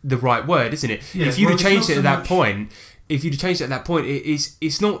of the right word, isn't it? Yeah, if you'd have changed it at that point,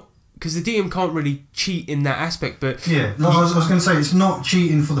 it's not, because the DM can't really cheat in that aspect. But I was going to say, it's not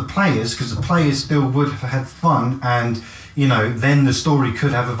cheating for the players, because the players still would have had fun, and then the story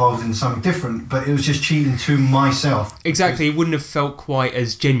could have evolved into something different, but it was just cheating to myself. Exactly, it wouldn't have felt quite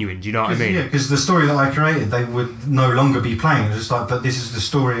as genuine, do you know what I mean? Yeah, because the story that I created, they would no longer be playing. It was just like, but this is the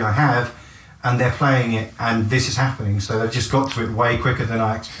story I have, and they're playing it, and this is happening, so they've just got to it way quicker than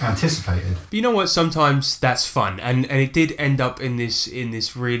I anticipated. But you know what? Sometimes that's fun, and it did end up in this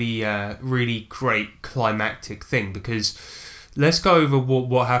really really great climactic thing, because let's go over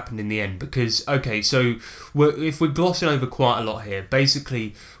what happened in the end. Because okay, so if we're glossing over quite a lot here,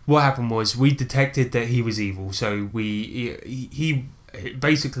 basically what happened was we detected that he was evil, so he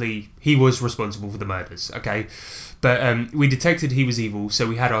basically he was responsible for the murders. Okay. But we detected he was evil, so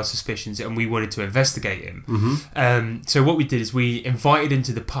we had our suspicions and we wanted to investigate him. Mm-hmm. So what we did is we invited him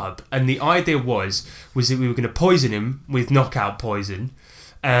to the pub, and the idea was that we were going to poison him with knockout poison.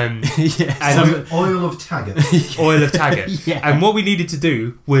 Yes. And oil of Taggart. Oil of Taggart. Yeah. And what we needed to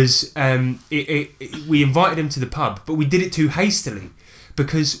do was we invited him to the pub, but we did it too hastily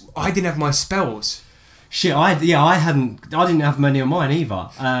because I didn't have my spells. Shit, I didn't have many on mine either.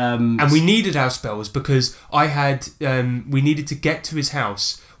 And we needed our spells because we needed to get to his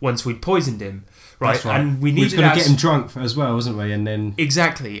house once we'd poisoned him. Right? That's right. And we was needed going to get him drunk as well, wasn't we? And then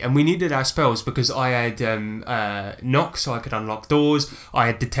exactly, and we needed our spells because I had knock, so I could unlock doors. I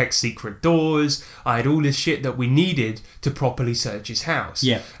had detect secret doors. I had all this shit that we needed to properly search his house.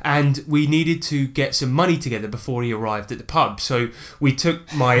 Yeah. And we needed to get some money together before he arrived at the pub. So we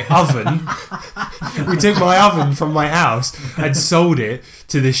took my oven. We took my oven from my house and sold it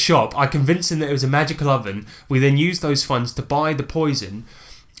to this shop. I convinced him that it was a magical oven. We then used those funds to buy the poison.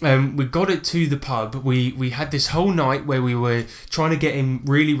 We got it to the pub. We had this whole night where we were trying to get him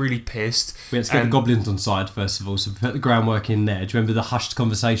really, really pissed. We had to get the goblins on side first of all, so we put the groundwork in there. Do you remember the hushed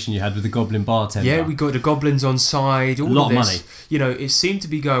conversation you had with the goblin bartender? Yeah, we got the goblins on side. All a lot of of this. money. It seemed to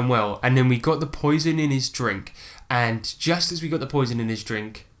be going well. And then we got the poison in his drink. And just as we got the poison in his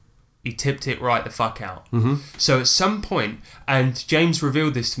drink, he tipped it right the fuck out. Mm-hmm. So at some point, and James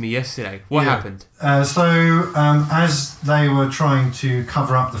revealed this to me yesterday, what happened? As they were trying to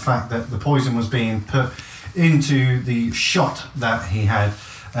cover up the fact that the poison was being put into the shot that he had,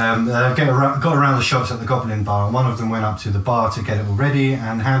 got around the shots at the Goblin Bar, and one of them went up to the bar to get it all ready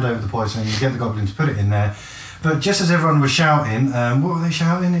and hand over the poison and get the Goblin to put it in there. But just as everyone was shouting, what were they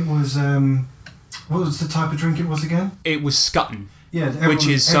shouting? It was, what was the type of drink it was again? It was Scutton. Yeah, which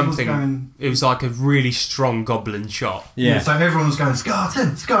is something. Going, it was like a really strong goblin shot. Yeah. So everyone was going Scarton.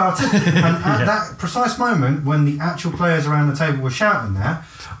 And at that precise moment, when the actual players around the table were shouting that,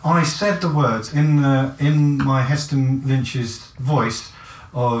 I said the words in my Heston Lynch's voice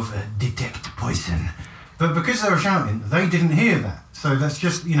of detect poison. But because they were shouting, they didn't hear that. So that's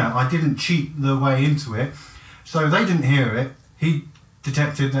just I didn't cheat the way into it. So they didn't hear it. He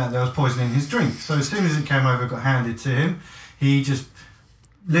detected that there was poison in his drink. So as soon as it came over, got handed to him. He just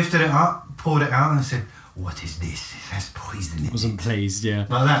lifted it up, poured it out, and said, "What is this? It has poison in it." Wasn't pleased, yeah.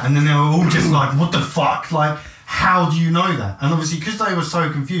 Like that. And then they were all just like, "What the fuck? Like, how do you know that?" And obviously, because they were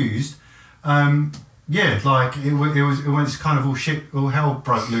so confused, it was kind of all hell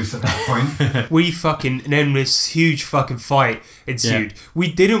broke loose at that point. We fucking, and then this huge fucking fight ensued. Yeah.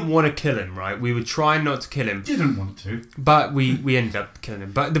 We didn't want to kill him, right? We were trying not to kill him. Didn't want to. But we ended up killing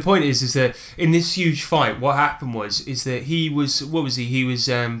him. But the point is that in this huge fight, what happened was that he was, what was he? He was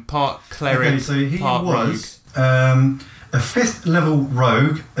part cleric, part rogue. A 5th level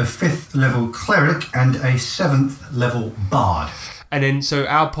rogue, a 5th level cleric, and a 7th level bard. And then, so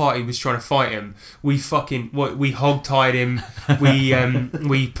our party was trying to fight him. We hog-tied him.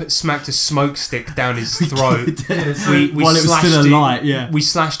 We smacked a smoke stick down his throat. We while it was still alight, yeah. We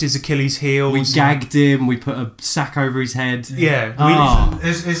slashed his Achilles heel. We gagged him. We put a sack over his head. Yeah.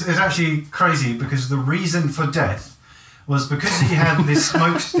 It's actually crazy because the reason for death was because he had this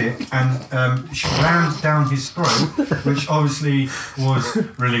smoke stick and rammed down his throat, which obviously was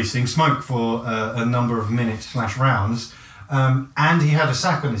releasing smoke for a number of minutes/rounds. And he had a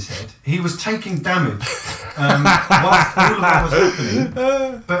sack on his head. He was taking damage whilst all of that was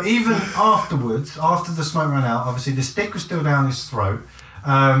happening. But even afterwards, after the smoke ran out, obviously the stick was still down his throat,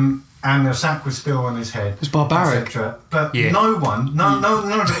 and the sack was still on his head. It's barbaric. But none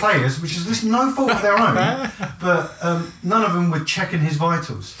of the players, which is no fault of their own, but none of them were checking his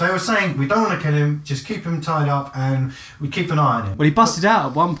vitals. They were saying, "We don't want to kill him, just keep him tied up and we keep an eye on him." Well, he busted out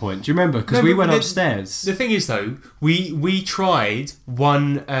at one point. Do you remember? Because we went upstairs. The thing is, though, we tried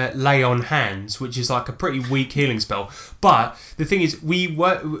one lay on hands, which is like a pretty weak healing spell. But the thing is,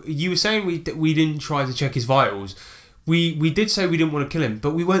 you were saying we didn't try to check his vitals. We did say we didn't want to kill him,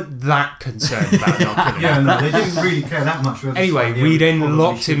 but we weren't that concerned about not killing him. Yeah, no, they didn't really care that much. Anyway, we then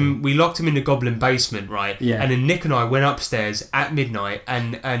locked him. We locked him in the goblin basement, right? Yeah. And then Nick and I went upstairs at midnight,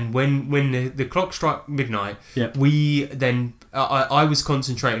 and when the clock struck midnight, Yep. we then I was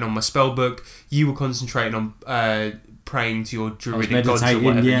concentrating on my spell book. You were concentrating on praying to your druidic gods or meditating,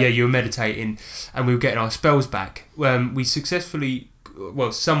 whatever. yeah. Yeah, you were meditating, and we were getting our spells back. We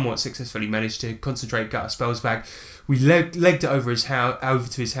somewhat successfully managed to concentrate, get our spells back. We legged it over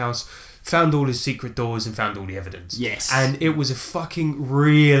to his house, found all his secret doors, and found all the evidence. Yes. And it was a fucking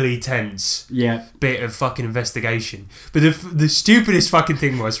really tense Yeah. bit of fucking investigation. But the stupidest fucking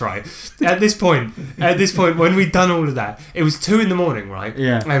thing was, right, at this point when we'd done all of that, it was 2 a.m, right?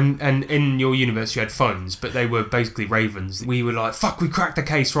 Yeah. And in your universe you had phones, but they were basically ravens. We were like, fuck, we cracked the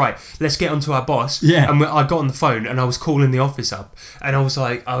case, right, let's get onto our boss. Yeah. And I got on the phone and I was calling the office up, and I was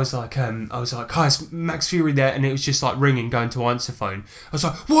like, hi, it's Max Fury there, and it was just like ringing, going to answer phone. I was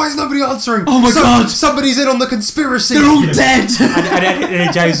like, why is nobody answering? Oh my God. Somebody's in on the conspiracy. They're all dead. And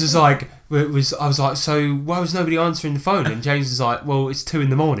then James was like, I was like, so why was nobody answering the phone? And James was like, well, it's 2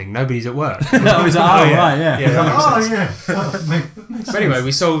 a.m, nobody's at work. I was like, right, yeah. that makes sense. Oh, yeah. But anyway,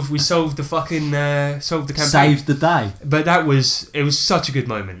 we solved the fucking solved the campaign. Saved the day. But it was such a good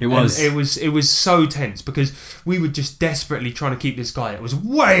moment. It was. And it was so tense because we were just desperately trying to keep this guy that was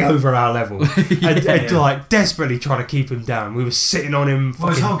way over our level, and like desperately trying to keep him down. We were sitting on him. Well,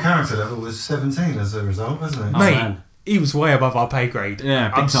 his fucking- whole character level was 17 as a result, wasn't it? Oh, mate, man. he was way above our pay grade. Yeah,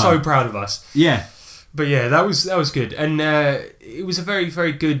 big I'm time. so proud of us. Yeah. But yeah, that was good, and it was a very,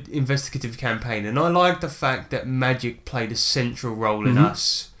 very good investigative campaign, and I like the fact that magic played a central role in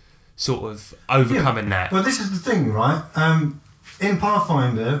us sort of overcoming that. Well, this is the thing, right? In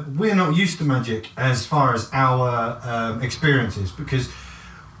Pathfinder, we're not used to magic as far as our experiences, because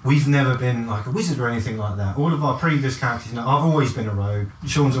we've never been like a wizard or anything like that. All of our previous characters, I've always been a rogue.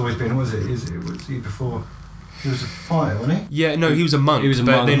 Sean's always been, was he before? He was a fighter, wasn't he? Yeah, no, he was a monk. He was a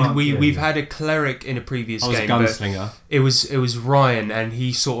but monk. then Monk, we've yeah. had a cleric in a previous I was game. a but gunslinger. It was Ryan, and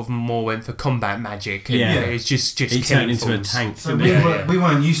he sort of more went for combat magic. And Yeah. it's just He killing turned into a fools. tank. So didn't he? we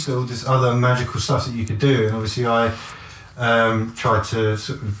weren't used to all this other magical stuff that you could do, and obviously I tried to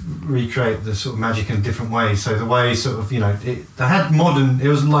sort of recreate the sort of magic in different ways. So the way sort of, it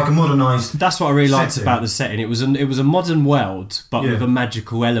was like a modernised. That's what I really liked setting. about the setting. It was a modern world, but with Yeah. a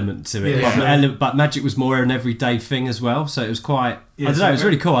magical element to it. Yeah. But magic was more an everyday thing as well. So it was quite. Yeah, I don't so know. It was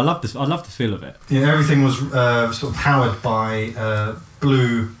really cool. I loved the feel of it. Yeah, everything was sort of powered by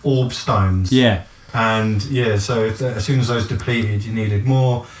blue orb stones. Yeah. And yeah, so as soon as those depleted, you needed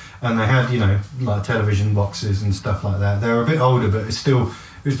more. And they had, like television boxes and stuff like that. They were a bit older, but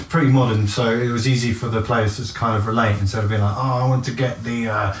it was pretty modern, so it was easy for the players to kind of relate instead of being like, oh, I want to get the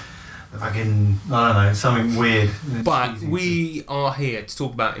fucking, I don't know, something weird. It's But easy we are here to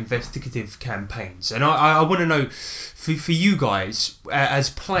talk about investigative campaigns, and I want to know, for you guys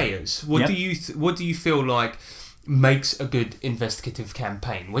as players, what Yep. do you feel like makes a good investigative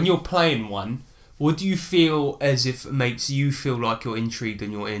campaign? When you're playing one, what do you feel as if makes you feel like you're intrigued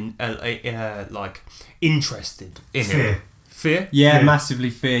and you're like interested in Fear. it? Fear? Yeah, Yeah.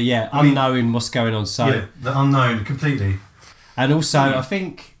 massively fear. Yeah, I mean- unknowing what's going on. So, yeah, the unknown completely. and also I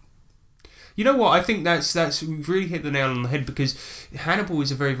think. You know what? I think that's we've really hit the nail on the head, because Hannibal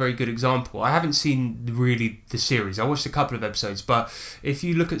is a very, very good example. I haven't seen really the series. I watched a couple of episodes, but if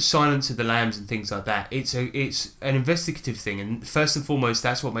you look at Silence of the Lambs and things like that, it's an investigative thing, and first and foremost,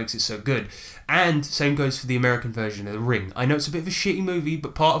 that's what makes it so good. And same goes for the American version of The Ring. I know it's a bit of a shitty movie,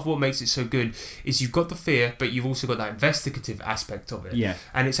 but part of what makes it so good is you've got the fear, but you've also got that investigative aspect of it. Yeah.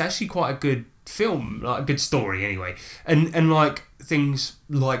 And it's actually quite a good film, like a good story anyway. And like things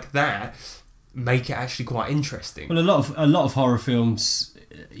like that make it actually quite interesting. Well, a lot of horror films,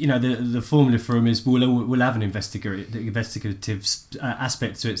 the formula for them is we'll have an investigative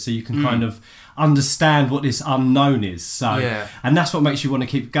aspect to it, so you can kind of understand what this unknown is. So, Yeah. and that's what makes you want to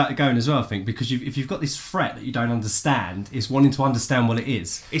keep going as well. I think, because if you've got this threat that you don't understand, it's wanting to understand what it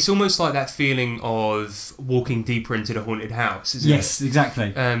is. It's almost like that feeling of walking deeper into the haunted house, isn't Yes,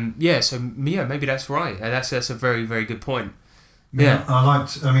 exactly. it? So maybe that's right. That's a very, very good point. Yeah,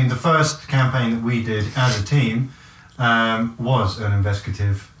 the first campaign that we did as a team was an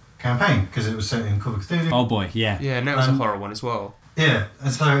investigative campaign, because it was set in Call of Cthulhu. Oh boy, yeah. Yeah, and that was a horror one as well. Yeah,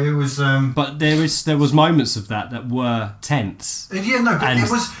 and so it was. But there was moments of that were tense. Yeah, no, but And-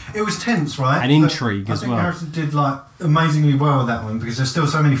 it was tense, right? and But intrigue I as think well. Harrison did like amazingly well with that one, because there's still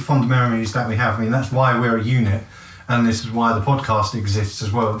so many fond memories that we have. I mean, that's why we're a unit, and this is why the podcast exists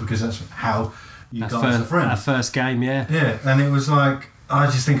as well, because that's how you guys are Our friends. first game, yeah. Yeah, and it was like I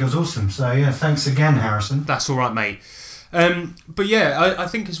just think it was awesome. So yeah, thanks again, Harrison. That's all right, mate. But yeah, I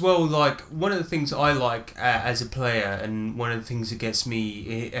think as well, like, one of the things I like as a player, and one of the things that gets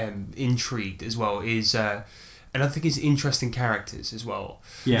me intrigued as well is, and I think is interesting characters as well.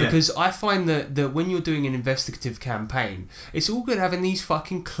 Yeah. Because I find that when you're doing an investigative campaign, it's all good having these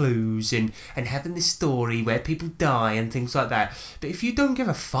fucking clues and having this story where people die and things like that. But if you don't give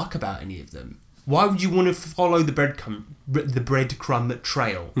a fuck about any of them, why would you want to follow the breadcrumb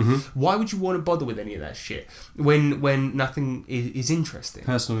trail? Why would you want to bother with any of that shit when nothing is interesting?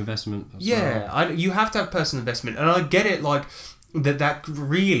 Personal investment. Yeah, you have to have personal investment, and I get it. Like that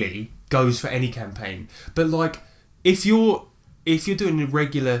really goes for any campaign. But like, if you're doing a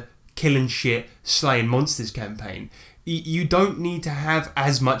regular killing shit, slaying monsters campaign, you don't need to have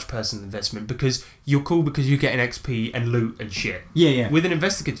as much personal investment because you're cool because you're getting XP and loot and shit. Yeah. With an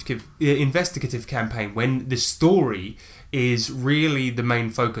investigative campaign, when the story is really the main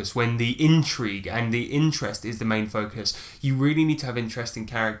focus, when the intrigue and the interest is the main focus, you really need to have interesting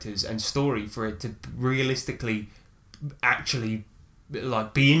characters and story for it to realistically actually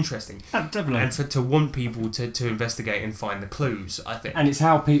like be interesting. Definitely. And to want people to investigate and find the clues, I think. And it's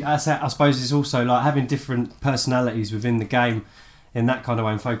how I suppose it's also like having different personalities within the game in that kind of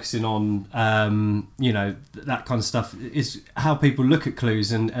way, and focusing on that kind of stuff is how people look at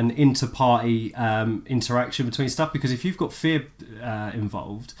clues and inter-party interaction between stuff. Because if you've got fear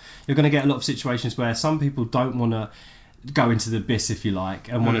involved, you're going to get a lot of situations where some people don't want to go into the abyss, if you like,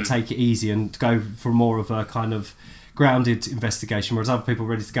 and want to take it easy and go for more of a kind of grounded investigation, whereas other people are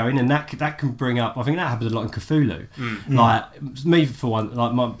ready to go in, and that can bring up. I think that happens a lot in Cthulhu. Like me for one,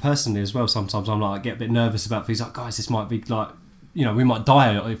 like personally as well. Sometimes I'm like, I get a bit nervous about things. Like, guys, this might be like, we might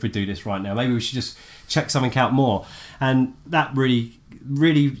die if we do this right now. Maybe we should just check something out more. And that really,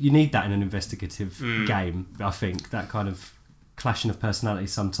 you need that in an investigative game. I think that kind of clashing of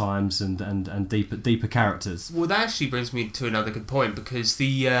personalities sometimes, and deeper characters. Well, that actually brings me to another good point, because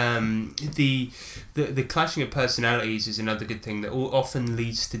the clashing of personalities is another good thing that often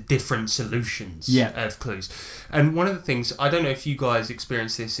leads to different solutions of clues. And one of the things, I don't know if you guys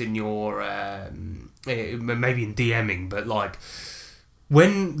experience this in your maybe in DMing, but like,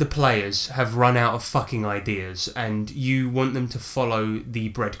 when the players have run out of fucking ideas and you want them to follow the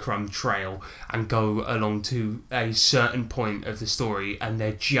breadcrumb trail and go along to a certain point of the story and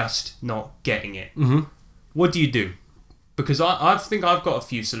they're just not getting it, what do you do? Because I think I've got a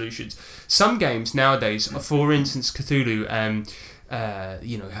few solutions. Some games nowadays, for instance Cthulhu,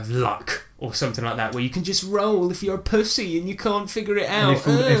 have luck or something like that, where you can just roll if you're a pussy and you can't figure it out.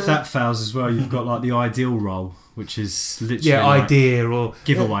 And if that fails as well, you've got like the ideal roll, which is literally idea or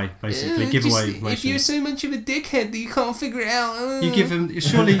giveaway, basically giveaway. If you're so much of a dickhead that you can't figure it out, you give them.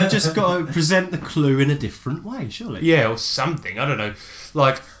 Surely you just got to present the clue in a different way. Surely, yeah, or something. I don't know,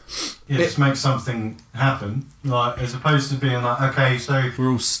 like. Just make something happen, like, as opposed to being like, okay, so we're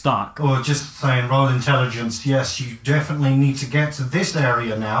all stuck, or just saying roll intelligence. Yes, you definitely need to get to this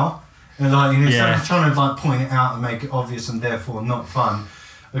area now, and like, instead of trying to like point it out and make it obvious and therefore not fun,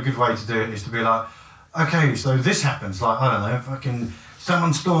 a good way to do it is to be like, okay, so this happens. Like, I don't know, fucking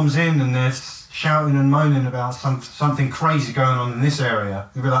someone storms in and they're shouting and moaning about something crazy going on in this area.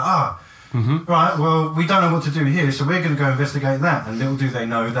 You'll be like, right, well, we don't know what to do here, so we're going to go investigate that. And little do they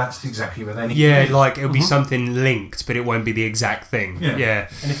know that's exactly where they need to be. Like, it'll be something linked, but it won't be the exact thing. Yeah.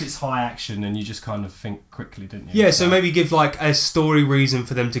 And if it's high action, then you just kind of think quickly, don't you? Yeah, so maybe give, like, a story reason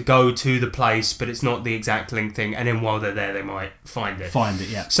for them to go to the place, but it's not the exact link thing, and then while they're there, they might find it.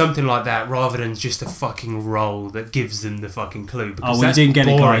 Yeah. Something like that, rather than just a fucking roll that gives them the fucking clue. Because we didn't get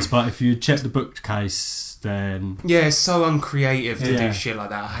it, guys, but if you check the bookcase, then... Yeah, it's so uncreative to do shit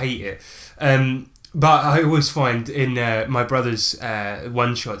like that. I hate it. But I always find in my brother's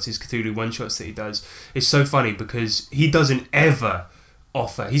one-shots, his Cthulhu one-shots that he does, it's so funny because he doesn't ever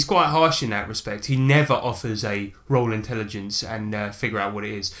offer... He's quite harsh in that respect. He never offers a roll intelligence and figure out what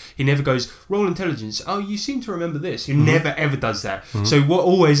it is. He never goes, roll intelligence, oh, you seem to remember this. He never ever does that. So what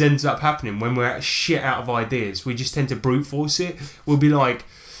always ends up happening when we're shit out of ideas, we just tend to brute force it. We'll be like...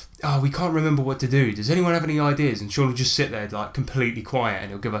 Oh, we can't remember what to do. Does anyone have any ideas? And Sean will just sit there like completely quiet and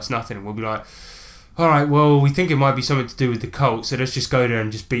he'll give us nothing and we'll be like, alright, well, we think it might be something to do with the cult, so let's just go there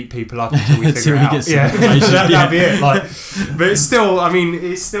and just beat people up until we figure it out. That'd be it. Like, but it's still, I mean,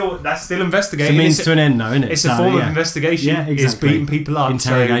 that's still investigating. It's a means to an end, though, isn't it? It's a form of investigation. Yeah, exactly. It's beating people up.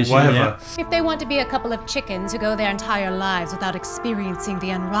 Interrogation, so whatever. If they want to be a couple of chickens who go their entire lives without experiencing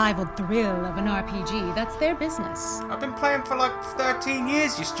the unrivaled thrill of an RPG, that's their business. I've been playing for like 13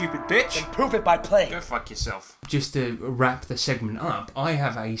 years, you stupid bitch. Then prove it by playing. Go fuck yourself. Just to wrap the segment up, I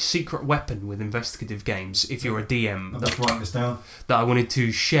have a secret weapon with investigating investigative games. If you're a DM, I'll just write this down. that I wanted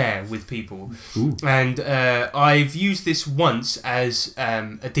to share with people. Ooh. And I've used this once as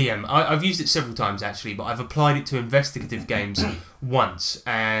a DM. I've used it several times actually, but I've applied it to investigative games once.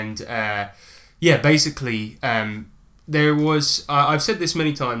 And basically, there was. I've said this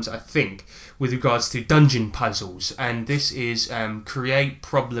many times, I think, with regards to dungeon puzzles, and this is create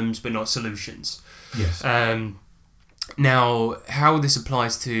problems but not solutions. Yes. Now, how this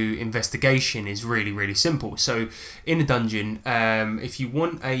applies to investigation is really, really simple. So, in a dungeon, if you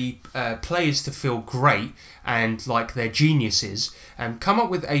want players to feel great and like they're geniuses, come up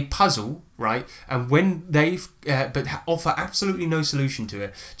with a puzzle, right? And when they've, offer absolutely no solution to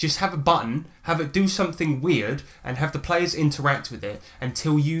it, just have a button, have it do something weird, and have the players interact with it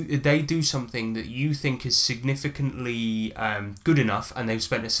until they do something that you think is significantly good enough, and they've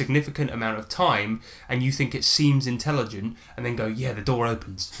spent a significant amount of time, and you think it seems intelligent, and then go, yeah, the door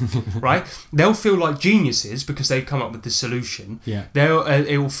opens, right? They'll feel like geniuses because they've come up with the solution. Yeah.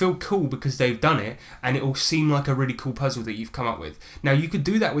 It will feel cool because they've done it, and it will seem like a really cool puzzle that you've come up with. Now, you could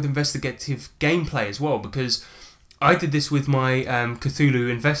do that with investigative gameplay as well, because I did this with my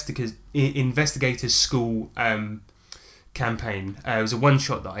Cthulhu Investigators School campaign. It was a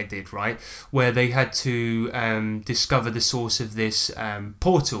one-shot that I did, right, where they had to discover the source of this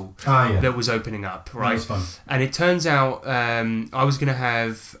portal that was opening up, right? That was fun. And it turns out I was going to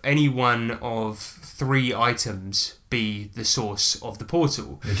have any one of 3 items be the source of the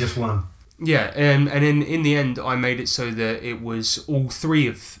portal. Yeah, just one. Yeah, and in the end, I made it so that it was all 3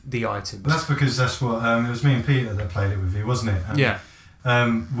 of the items. But that's because that's what it was me and Peter that played it with you, wasn't it? And, yeah.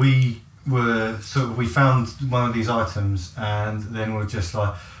 We found one of these items, and then we're just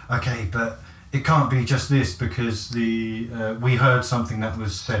like, okay, but it can't be just this because we heard something that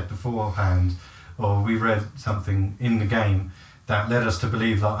was said beforehand, or we read something in the game that led us to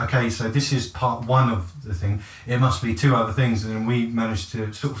believe like, okay, so this is part 1 of the thing. It must be 2 other things, and then we managed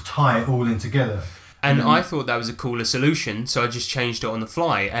to sort of tie it all in together. And I thought that was a cooler solution, so I just changed it on the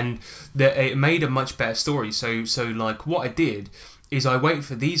fly, and it made a much better story. So like what I did is I waited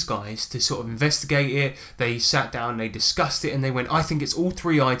for these guys to sort of investigate it. They sat down, they discussed it, and they went, I think it's all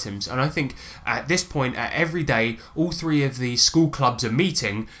 3 items. And I think at this point, every day, all 3 of the school clubs are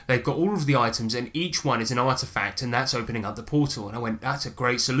meeting. They've got all of the items, and each one is an artifact, and that's opening up the portal. And I went, that's a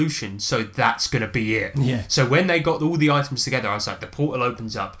great solution. So that's going to be it. Yeah. So when they got all the items together, I was like, the portal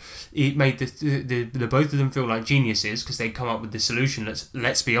opens up. It made the both of them feel like geniuses because they'd come up with the solution.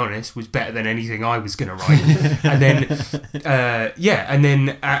 Let's be honest, was better than anything I was going to write. And then and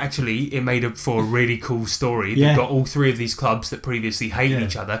then actually it made up for a really cool story. They've got all 3 of these clubs that previously hated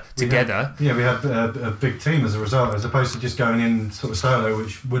each other together. We had a big team as a result, as opposed to just going in sort of solo,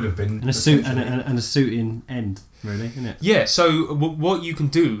 which would have been... And a suit and a suit in end, really, isn't it? Yeah, so what you can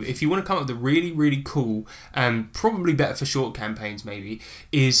do, if you want to come up with a really, really cool, probably better for short campaigns maybe,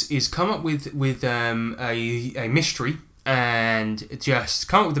 is come up with a mystery, and just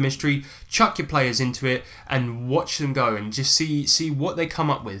come up with a mystery, chuck your players into it, and watch them go, and just see what they come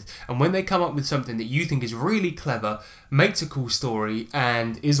up with. And when they come up with something that you think is really clever, makes a cool story,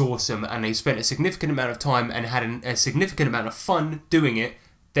 and is awesome, and they spent a significant amount of time and had a significant amount of fun doing it,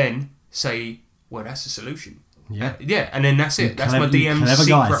 then say, well, that's a solution. Yeah. And then that's it. That's my DM's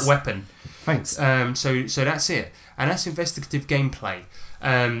secret weapon. Thanks. So that's it, and that's investigative gameplay.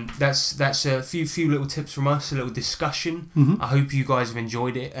 That's a few little tips from us, a little discussion. I hope you guys have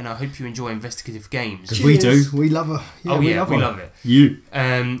enjoyed it, and I hope you enjoy investigative games. Because we do. We love her. Yeah, we love it. You.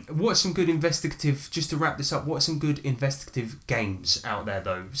 What are some good investigative? Just to wrap this up, what are some good investigative games out there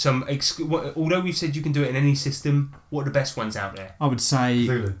though? Although we've said you can do it in any system, what are the best ones out there? I would say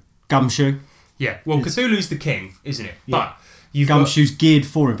Cthulhu. Gumshoe. Yeah, well, Cthulhu's the king, isn't it? Yeah. But you've Gumshoe's geared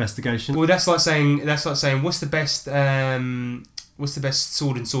for investigation. Well, that's like saying what's the best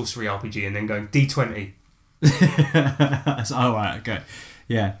sword and sorcery RPG, and then going D20. Oh right, okay,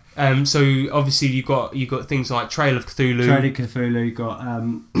 yeah. So obviously you got things like Trail of Cthulhu. Trail of Cthulhu. You got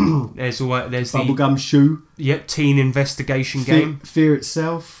there's Bubblegum Shoe. Yep, teen investigation game. Fear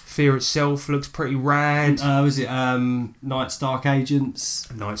Itself. Fear Itself looks pretty rad. Was it Night's Dark Agents?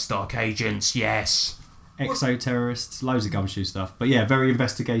 Night's Dark Agents, yes. Exo-terrorists, loads of Gumshoe stuff. But yeah, very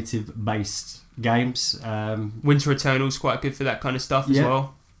investigative based games. Winter Eternal's quite good for that kind of stuff as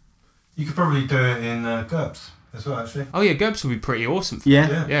well. You could probably do it in GURPS as well, actually. Oh yeah, GURPS would be pretty awesome for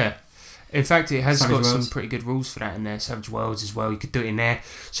that. Yeah. In fact, it has Savage got Worlds. some pretty good rules for that in there. Savage Worlds as well, you could do it in there.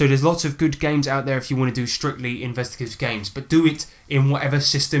 So there's lots of good games out there if you want to do strictly investigative games. But do it in whatever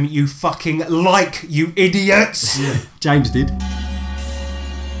system you fucking like, you idiots! James did.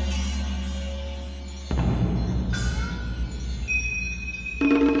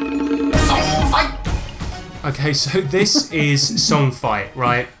 Fight! Okay, so this is Song Fight,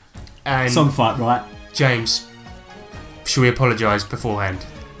 right? And Song Fight, right? James, should we apologise beforehand?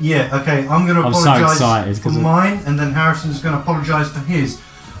 Yeah, okay, I'm going to I'm so apologise excited, for 'cause mine, and then Harrison's going to apologise for his.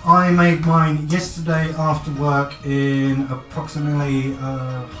 I made mine yesterday after work in approximately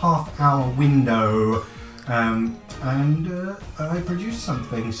a half-hour window, and I produced some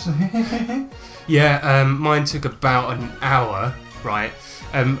things. Yeah, mine took about an hour, right?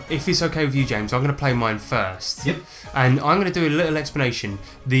 If it's okay with you, James, I'm going to play mine first. Yep. And I'm going to do a little explanation.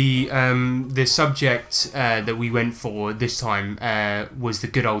 The subject that we went for this time was the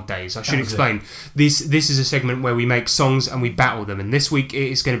good old days. I should explain. This is a segment where we make songs and we battle them. And this week it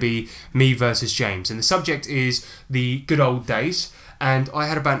is going to be me versus James. And the subject is the good old days. And I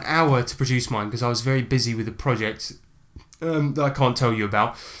had about an hour to produce mine because I was very busy with a project that I can't tell you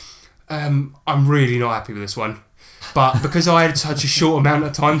about. I'm really not happy with this one. But because I had such a short amount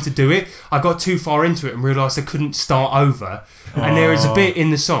of time to do it, I got too far into it and realised I couldn't start over. And there is a bit in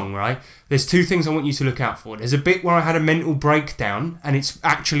the song, right? There's two things I want you to look out for. There's a bit where I had a mental breakdown and it's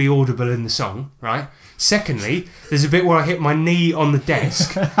actually audible in the song, right? Secondly, there's a bit where I hit my knee on the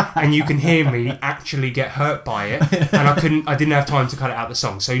desk and you can hear me actually get hurt by it. And I didn't have time to cut it out of the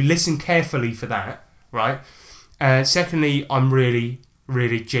song. So listen carefully for that, right? Secondly, I'm really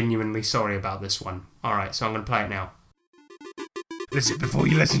genuinely sorry about this one. Alright, so I'm going to play it now. Listen, before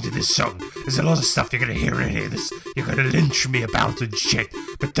you listen to this song, there's a lot of stuff you're going to hear in here. You're going to lynch me about and shit.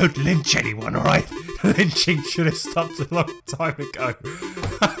 But don't lynch anyone, alright? Lynching should have stopped a long time ago.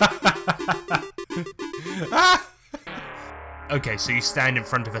 Okay, so you stand in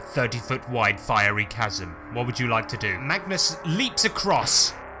front of a 30-foot wide fiery chasm. What would you like to do? Magnus leaps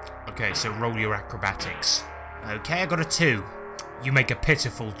across. Okay, so roll your acrobatics. Okay, I got a 2. You make a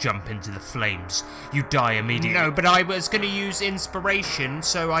pitiful jump into the flames. You die immediately. No, but I was going to use inspiration,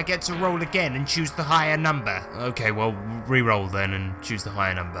 so I get to roll again and choose the higher number. Okay, well, re-roll then and choose the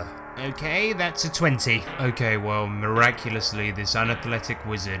higher number. Okay, that's a 20. Okay, well, miraculously, this unathletic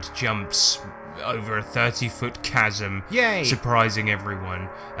wizard jumps over a 30-foot chasm. Yay! Surprising everyone.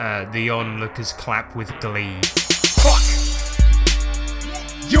 The onlookers clap with glee. Fuck!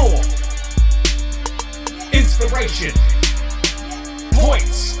 Your inspiration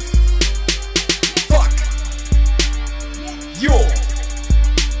points. Fuck your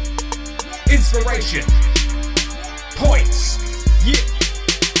inspiration points. Yeah.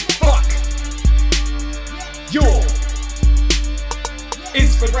 Fuck your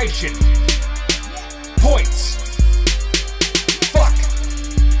inspiration points. Fuck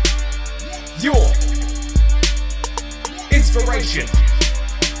your inspiration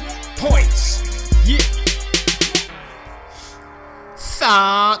points. Yeah.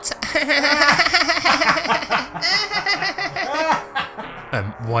 Fart.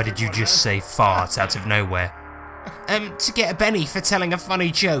 Why did you just say fart out of nowhere? To get a Benny for telling a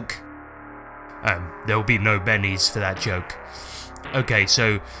funny joke. There'll be no Bennies for that joke. Okay,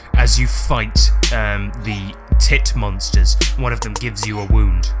 so as you fight the tit monsters, one of them gives you a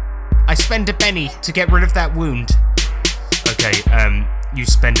wound. I spend a Benny to get rid of that wound. Okay, you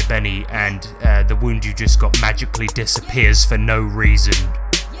spend a Benny and the wound you just got magically disappears for no reason.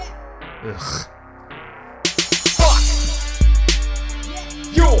 Ugh. Fuck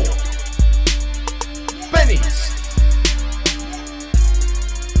your Bennies.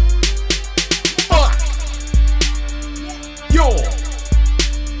 Fuck your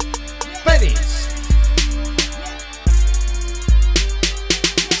Bennies.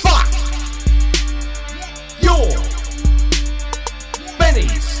 Fuck your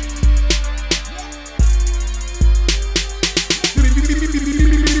Bennies.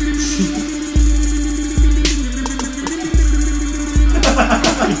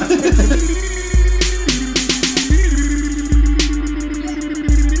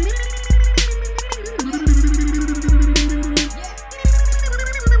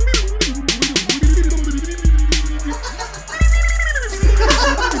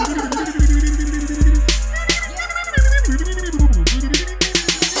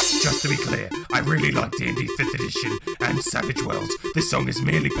 Just to be clear, I really like D&D 5th edition and Savage Worlds. This song is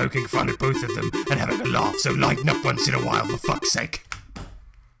merely poking fun at both of them and having a laugh, so lighten up once in a while for fuck's sake.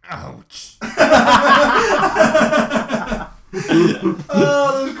 Ouch. Oh,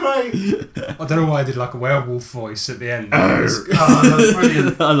 that was great. I don't know why I did like a werewolf voice at the end. Oh, that's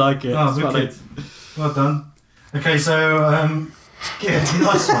brilliant. I like it. Oh, It's funny. wicked. Well done. Okay, so, yeah,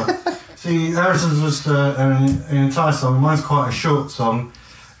 nice one. See, Harrison's was an entire song. Mine's quite a short song.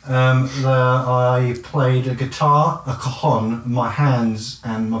 I played a guitar, a cajon, my hands,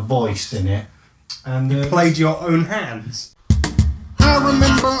 and my voice in it. And Played your own hands. Oh, I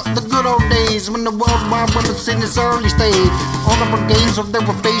remember the good old days when the World Wide Web was in its early stage. All of our games were there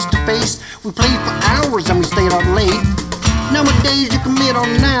were face to face. We played for hours and we stayed out late. Nowadays you can meet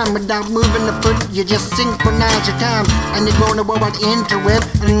online without moving a foot. You just synchronize your time and you go on the World Wide Interweb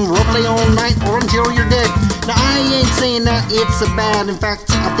and roleplay all night or until you're dead. Now I ain't saying that it's a bad. In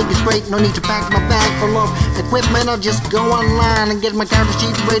fact, I think it's great. No need to pack my bag full of equipment. I'll just go online and get my character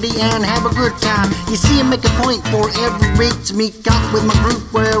sheet ready and have a good time. You see, I make a point for every week to meet up with my group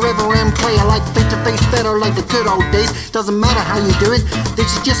wherever and play. I like face to face better, like the good old days. Doesn't matter how you do it. This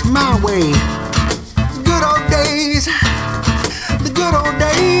is just my way. Good old days. The good old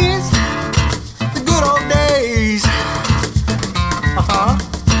days. The good old days. Uh-huh.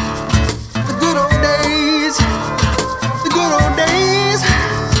 The good old days. The good old days.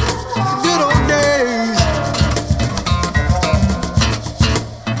 The good old days.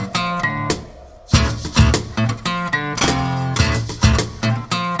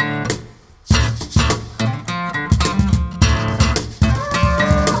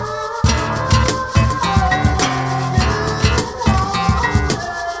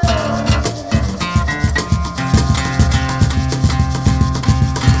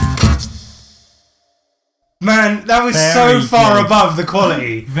 Man, that was Very so far good. above the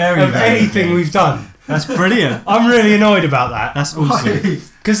quality Very, of very anything good. we've done. That's brilliant. I'm really annoyed about that. That's awesome.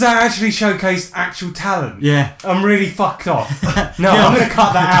 Because that actually showcased actual talent. Yeah. I'm really fucked off. No, I'm going to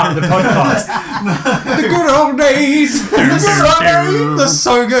cut that out of the podcast. The good old days. The good old days. That's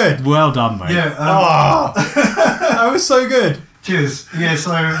so good. Well done, mate. Yeah. That was so good. Cheers. Yeah.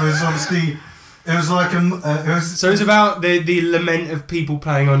 So it was obviously. It was like it was. So it's about the lament of people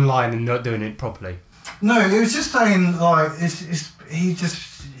playing online and not doing it properly. No, it was just saying like he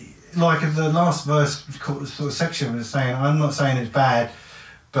just like in the last verse sort of section was saying I'm not saying it's bad,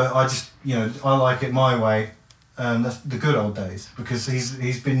 but I just I like it my way. That's the good old days because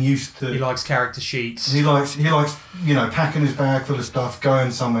he's been used to. He likes character sheets. He likes packing his bag full of stuff,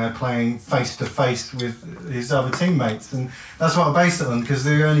 going somewhere, playing face to face with his other teammates, and that's what I based it on because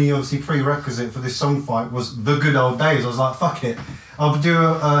the only obviously prerequisite for this song fight was the good old days. I was like, fuck it, I'll do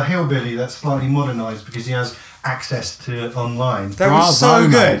a hillbilly that's slightly modernised because he has access to it online. That was so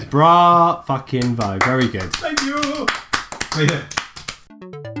good. Bra fucking vo. Very good. Thank you. Yeah.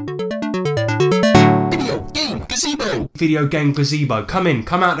 Video game gazebo. Come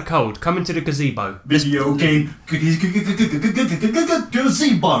out the cold. Come into the gazebo. Video game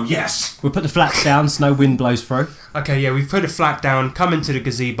gazebo. Yes. We'll put the flaps down so no wind blows through. Okay, yeah, we've put a flap down. Come into the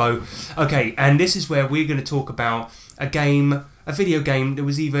gazebo. Okay, and this is where we're going to talk about a video game that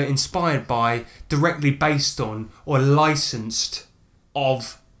was either inspired by, directly based on, or licensed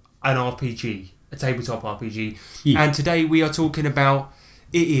of an RPG, a tabletop RPG. Yeah. And today we are talking about,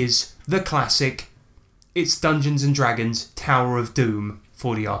 it is the classic, it's Dungeons and Dragons Tower of Doom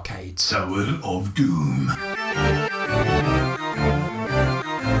for the arcades. Tower of Doom.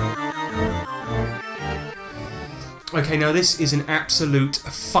 Okay, now this is an absolute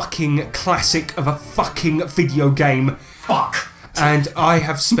fucking classic of a fucking video game. Fuck. And I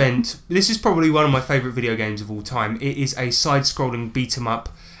have spent... This is probably one of my favourite video games of all time. It is a side-scrolling beat-em-up,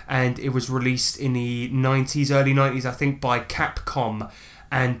 and it was released in the 90s, early 90s, I think, by Capcom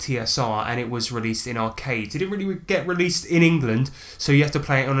and TSR, and it was released in arcades. It didn't really get released in England, so you have to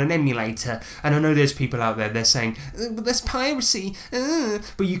play it on an emulator. And I know there's people out there, they're saying, but that's piracy.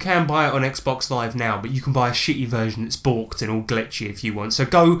 But you can buy it on Xbox Live now, but you can buy a shitty version that's balked and all glitchy if you want. So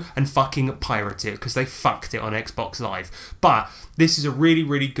go and fucking pirate it, because they fucked it on Xbox Live. But this is a really,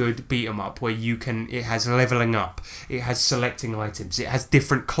 really good beat 'em up where it has leveling up, it has selecting items, it has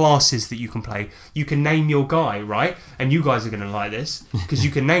different classes that you can play. You can name your guy, right? And you guys are going to like this, because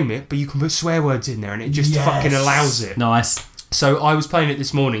you can name it, but you can put swear words in there and it just fucking allows it. Nice. So I was playing it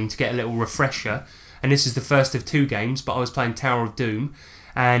this morning to get a little refresher, and this is the first of 2 games, but I was playing Tower of Doom,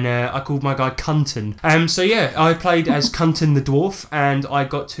 and I called my guy Cunton. So yeah, I played as Cunton the Dwarf, and I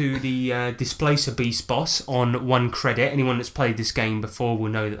got to the Displacer Beast boss on 1 credit. Anyone that's played this game before will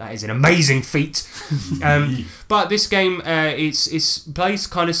know that is an amazing feat. But this game, it's plays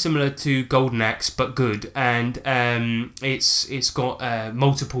kind of similar to Golden Axe, but good, and it's got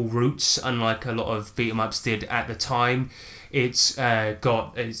multiple routes, unlike a lot of beat 'em ups did at the time. It's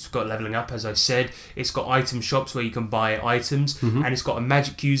got leveling up, as I said. It's got item shops where you can buy items, and it's got a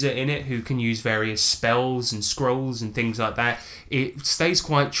magic user in it who can use various spells and scrolls and things like that. It stays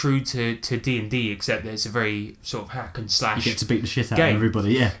quite true to D&D, except that it's a very sort of hack and slash. You get to beat the shit out game. of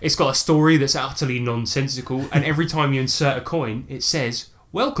everybody, yeah. It's got a story that's utterly nonsensical, and every time you insert a coin, it says,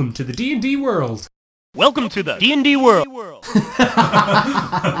 "Welcome to the D&D world." Welcome to the D&D world.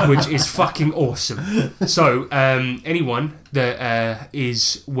 which is fucking awesome. So, anyone that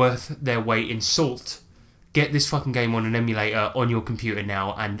is worth their weight in salt, get this fucking game on an emulator on your computer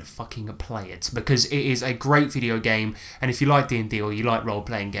now and fucking play it, because it is a great video game. And if you like D&D or you like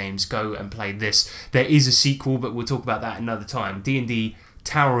role-playing games, go and play this. There is a sequel, but we'll talk about that another time. D&D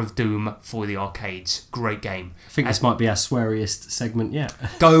Tower of Doom for the arcades. Great game. I think this might be our sweariest segment yet.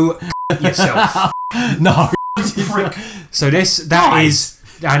 Go yourself. No. So that is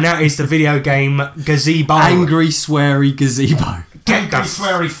the video game Gazebo. Angry sweary gazebo. Get the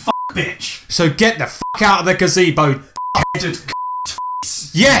sweary bitch. So get the fuck out of the gazebo.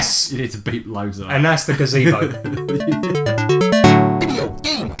 Yes. You need to beep loads of that. And that's the gazebo. Video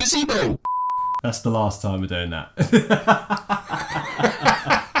game gazebo. That's the last time we're doing that.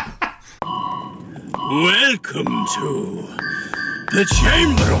 Welcome to the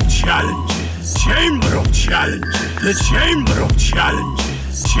Chamber of Challenges. Chamber of Challenges. The Chamber of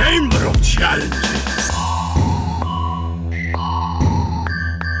Challenges. Chamber of Challenges.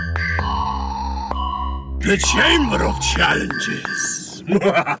 The Chamber of Challenges.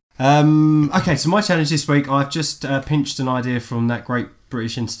 Okay, so my challenge this week, I've just pinched an idea from that great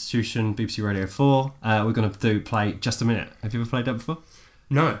British institution, BBC Radio 4. We're going to play Just a Minute. Have you ever played that before?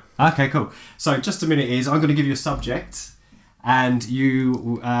 No. Okay, cool. So Just a Minute is, I'm going to give you a subject, and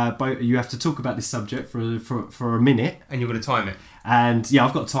you have to talk about this subject for a minute. And you're going to time it. And yeah,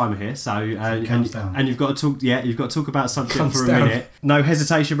 I've got a timer here, so and you've got to talk. Yeah, you've got to talk about subject for a minute. No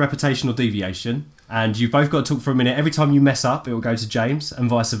hesitation, repetition, or deviation. And you've both got to talk for a minute. Every time you mess up, it will go to James, and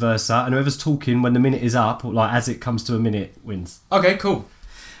vice versa. And whoever's talking when the minute is up, like as it comes to a minute, wins. Okay, cool.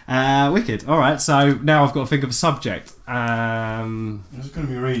 Wicked. All right. So now I've got to think of a subject. It's going to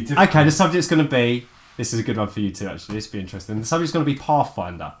be really difficult. Okay, the subject's going to be. This is a good one for you too, actually. This will be interesting. The subject's going to be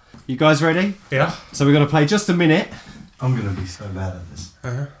Pathfinder. You guys ready? Yeah. So we're going to play Just a Minute. I'm going to be so bad at this.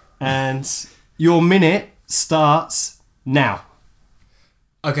 And your minute starts now.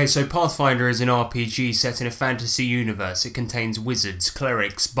 Okay, so Pathfinder is an RPG set in a fantasy universe. It contains wizards,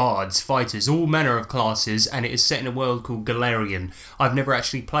 clerics, bards, fighters, all manner of classes, and it is set in a world called Galarian. I've never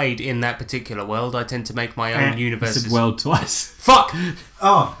actually played in that particular world. I tend to make my own universes. You said world twice. Fuck!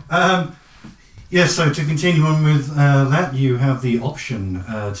 Yes, so to continue on with that, you have the option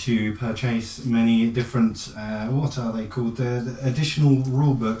to purchase many different, what are they called? The additional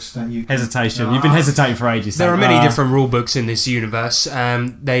rule books that you can... Hesitation. You've been hesitating for ages. There are many different rule books in this universe.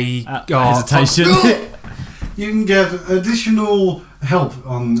 They are... Hesitation. You can get additional help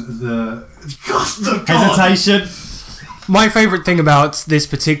on the... Hesitation. My favourite thing about this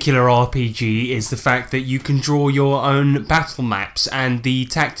particular RPG is the fact that you can draw your own battle maps and the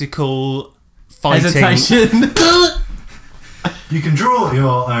tactical... fighting. Hesitation. You can draw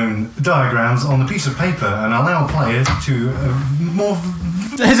your own diagrams on a piece of paper and allow players to more...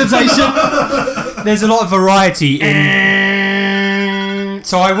 Hesitation. There's a lot of variety in...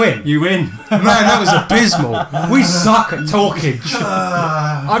 So I win. You win. Man, that was abysmal. We suck at talkage.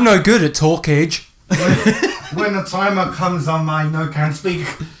 I'm no good at talkage. When the timer comes on my no can speak.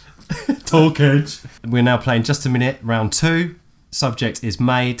 Talkage. We're now playing Just a Minute, round 2. Subject is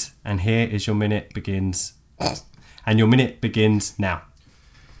made, and here is your minute begins. And your minute begins now.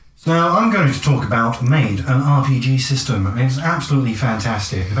 So I'm going to talk about Made, an RPG system. It's absolutely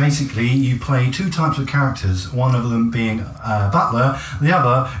fantastic. Basically, you play two types of characters, one of them being Butler, the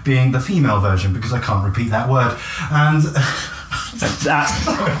other being the female version, because I can't repeat that word. And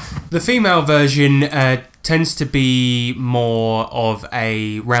the female version tends to be more of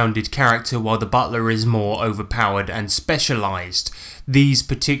a rounded character, while the Butler is more overpowered and specialised. These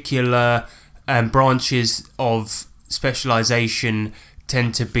particular branches of specialisation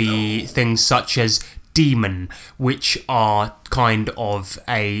tend to be things such as demon, which are kind of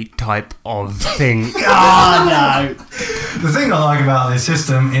a type of thing. Oh no! The thing I like about this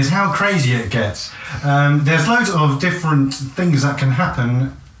system is how crazy it gets. There's loads of different things that can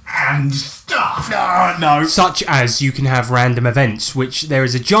happen and stuff. No. Such as you can have random events, which there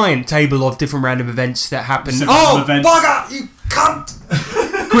is a giant table of different random events that happen. Bugger! You cunt!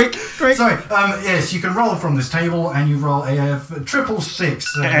 Quick. Sorry, yes, you can roll from this table and you roll a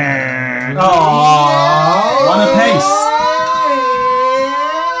 666. One apiece.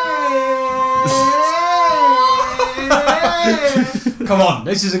 Come on,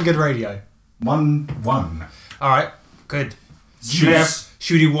 this isn't good radio. 1-1. Alright, good. Should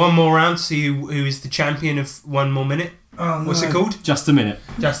we do one more round to see who is the champion of one more minute? What's it called? Just a minute.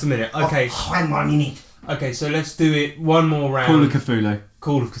 Just a minute, okay. One more minute. Okay, so let's do it one more round. Call of Cthulhu.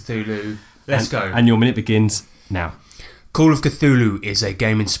 Call of Cthulhu. Let's go. And your minute begins now. Call of Cthulhu is a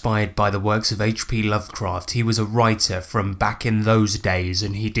game inspired by the works of H.P. Lovecraft. He was a writer from back in those days,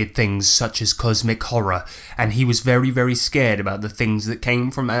 and he did things such as cosmic horror, and he was very, very scared about the things that came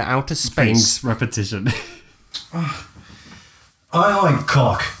from outer space. Things, repetition. I like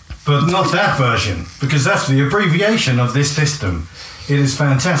cock, but not that version, because that's the abbreviation of this system. It is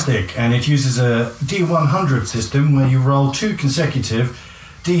fantastic, and it uses a D100 system where you roll 2 consecutive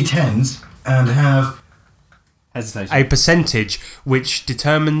D10s and have Hesitation. A percentage which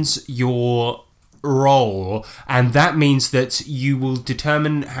determines your roll, and that means that you will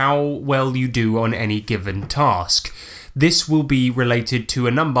determine how well you do on any given task. This will be related to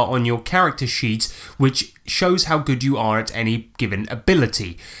a number on your character sheet which shows how good you are at any given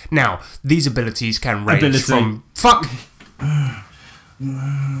ability. Now, these abilities can range from... Fuck!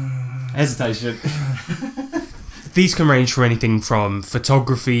 Hesitation. These can range from anything from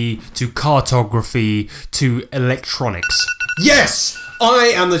photography to cartography to electronics. Yes!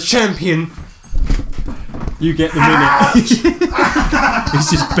 I am the champion! You get the minute.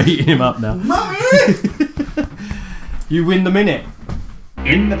 He's just beating him up now. Mummy! You win the minute.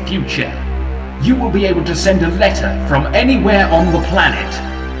 In the future, you will be able to send a letter from anywhere on the planet.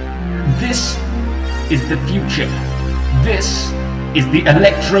 This is the future. This is the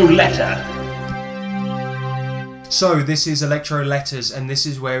Electro Letter. So this is Electro Letters, and this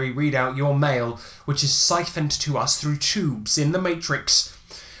is where we read out your mail, which is siphoned to us through tubes in the Matrix.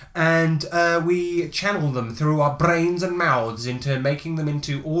 And we channel them through our brains and mouths into making them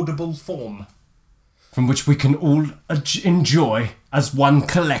into audible form. From which we can all enjoy as one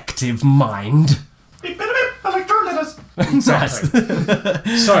collective mind. Exactly.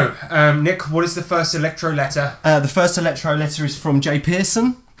 So, Nick, what is the first Electro Letter? The first Electro Letter is from Jay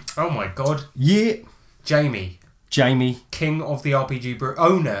Pearson. Oh my god. Yeah. Jamie. King of the RPG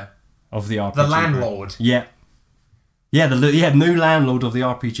owner. Of the RPG The landlord. Yeah. Yeah, the new landlord of the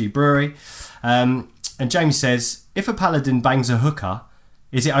RPG brewery. And Jamie says, if a paladin bangs a hooker,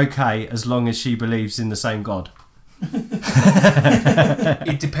 is it okay as long as she believes in the same god?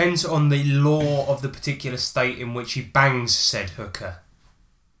 It depends on the law of the particular state in which he bangs said hooker.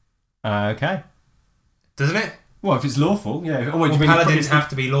 Okay. Doesn't it? Well, if it's lawful, yeah. Well, paladins have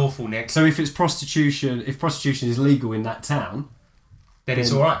to be lawful, Nick. So if it's prostitution, if prostitution is legal in that town, then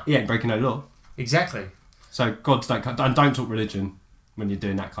it's all right. Yeah, breaking no law. Exactly. So gods don't talk religion when you're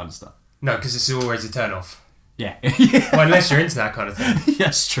doing that kind of stuff. No, because it's always a turn off. Yeah. Well, unless you're into that kind of thing.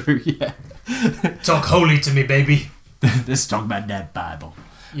 That's true. Yeah. Talk holy to me, baby. Let's talk about that Bible.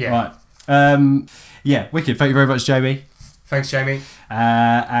 Yeah. Right. Yeah. Wicked. Thank you very much, Jamie. Thanks, Jamie.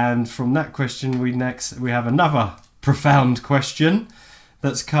 And from that question, we have another profound question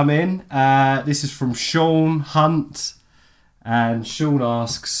that's come in. This is from Sean Hunt, and Sean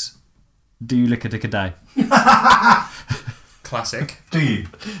asks, "Do you lick a dick a day?" Classic. Do you?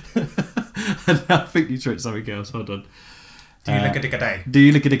 And I think you tricked something else. Hold on. Do you lick a dick a day? Do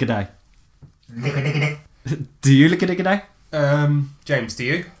you lick a dick a day? Lick a dick a day. Do you lick a dick a day? James, do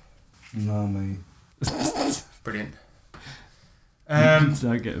you? No, mate. Brilliant.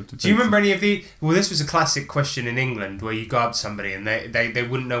 Don't get Do you remember any of the... Well, this was a classic question in England where you go up to somebody and they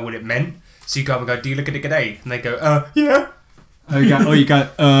wouldn't know what it meant. So you go up and go, do you lick a dick a day? And they go, yeah. Or you go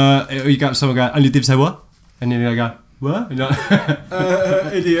up to someone and go, and your div say what? And then they go, what? And you're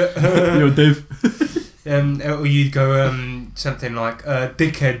like, idiot. You're a div. Or you'd go something like,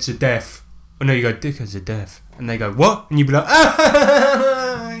 dickheads are deaf. Or no, you go, dickheads are deaf. And they go, what? And you'd be like,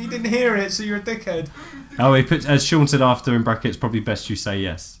 you didn't hear it, so you're a dickhead. Oh, he puts, as Sean said after in brackets, probably best you say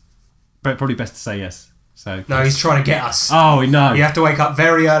yes. But probably best to say yes. So no, he's trying to get us. Oh, no. You have to wake up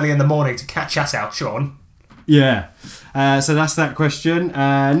very early in the morning to catch us out, Sean. Yeah. So that's that question.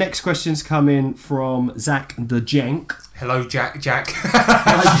 Next question's coming from Zach the Jenk. Hello, Jack.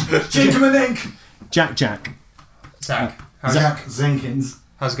 Gentleman Inc. Jack. Zach. Zach Zenkins.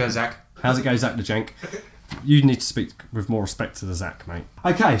 How's it going, Zach? How's it go, Zach the Jenk? You need to speak with more respect to the Zach, mate.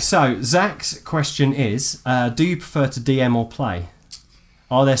 Okay, so Zach's question is, do you prefer to DM or play?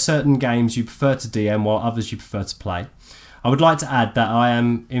 Are there certain games you prefer to DM while others you prefer to play? I would like to add that I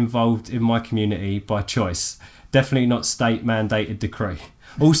am involved in my community by choice. Definitely not state-mandated decree.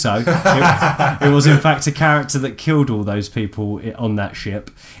 Also, it was in fact a character that killed all those people on that ship.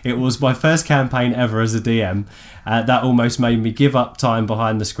 It was my first campaign ever as a DM. That almost made me give up time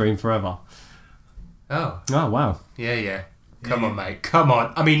behind the screen forever. Oh, wow. Yeah. Come on, mate. Come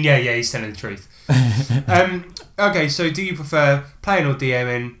on. I mean, yeah, he's telling the truth. Okay, so do you prefer playing or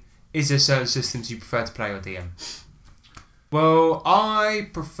DMing? Is there certain systems you prefer to play or DM? Well, I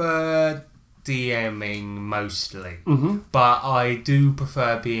prefer DMing mostly, but I do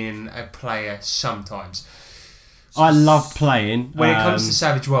prefer being a player sometimes. I love playing. When it comes to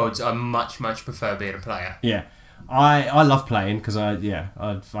Savage Worlds, I much prefer being a player. Yeah. I love playing because I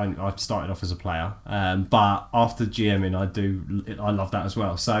started off as a player, but after GMing I love that as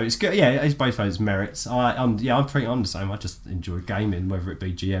well. So it's good. Yeah, it's both those merits. I'm the same. I just enjoy gaming, whether it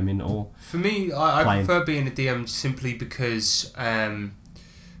be GMing or. For me, I prefer being a DM simply because I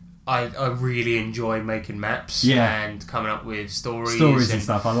really enjoy making maps and coming up with stories and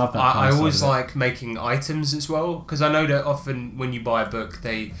stuff. I love that. I always like making items as well because I know that often when you buy a book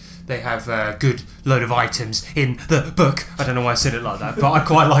they have a good load of items in the book. I don't know why I said it like that, but I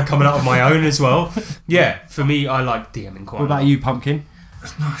quite like coming up with my own as well. Yeah, for me, I like DMing quite. What about you, Pumpkin?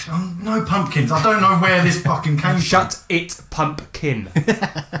 No pumpkins. I don't know where this fucking came from. Shut it, Pumpkin.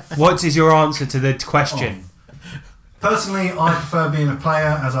 What is your answer to the question? Personally, I prefer being a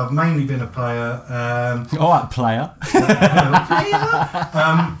player, as I've mainly been a player. Alright, player.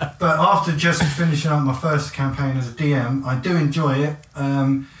 But after just finishing up my first campaign as a DM, I do enjoy it.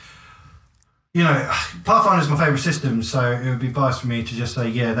 Pathfinder is my favourite system, so it would be biased for me to just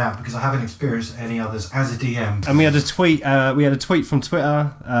say that because I haven't experienced any others as a DM. And we had a tweet from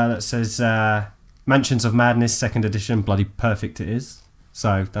Twitter that says Mansions of Madness 2nd edition, bloody perfect it is.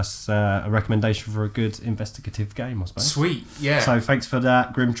 So that's a recommendation for a good investigative game, I suppose. Sweet, yeah. So thanks for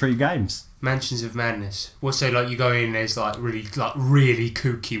that, Grimtree Games. Mansions of Madness. Well, so like you go in, there's like really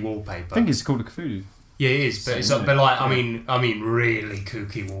kooky wallpaper. I think it's called a Cthulhu. Yeah, it is, but it's like, I mean, really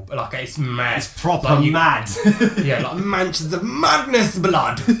kooky wallpaper. Like it's mad. It's proper mad. Yeah, like Mansions of Madness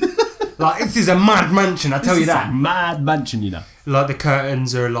blood. Like this is a mad mansion, I tell you that. Mad mansion, you know. Like the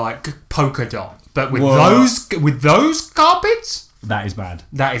curtains are like polka dot, but with those carpets. That is mad.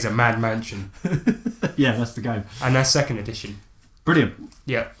 That is a mad mansion. Yeah, that's the game. And that's 2nd edition. Brilliant.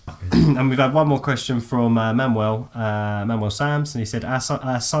 Yeah. And we've had one more question from Manuel Sams, and he said, our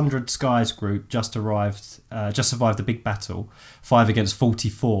Sundered Skies group just survived the big battle, 5 against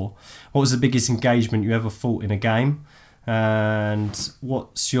 44. What was the biggest engagement you ever fought in a game? And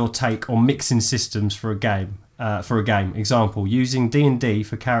what's your take on mixing systems for a game? Example, using D&D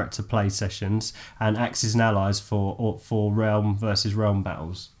for character play sessions and Axis and Allies for realm versus realm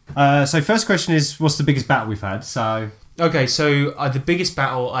battles. So first question is, what's the biggest battle we've had? Okay, so the biggest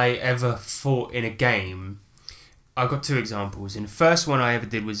battle I ever fought in a game, I've got 2 examples. And the first one I ever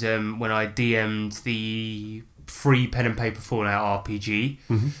did was when I DM'd the free pen and paper Fallout RPG.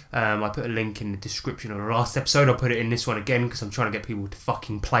 I put a link in the description of the last episode. I'll put it in this one again because I'm trying to get people to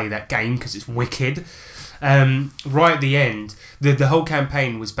fucking play that game because it's wicked. Right at the end, the whole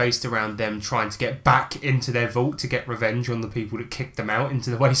campaign was based around them trying to get back into their vault to get revenge on the people that kicked them out into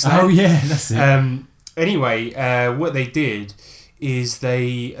the wasteland. Oh yeah, that's it. Anyway, what they did is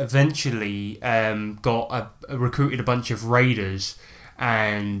they eventually recruited a bunch of raiders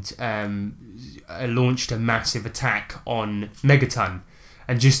and launched a massive attack on Megaton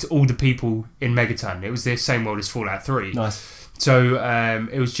and just all the people in Megaton. It was the same world as Fallout 3. Nice. So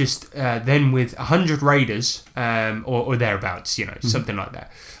it was just then with 100 raiders or thereabouts, something like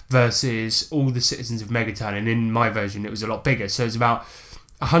that, versus all the citizens of Megaton. And in my version, it was a lot bigger. So it's about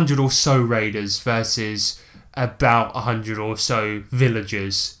 100 or so raiders versus about 100 or so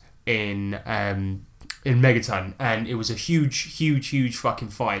villagers in Megaton. And it was a huge fucking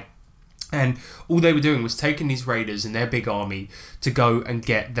fight. And all they were doing was taking these raiders and their big army to go and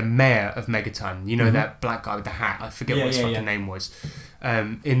get the mayor of Megaton. You know, that black guy with the hat. I forget what his fucking name was.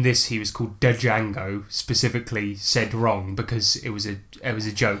 In this, he was called Django, specifically said wrong because it was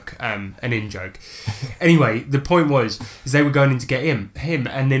a joke, an in-joke. Anyway, the point was is they were going in to get him,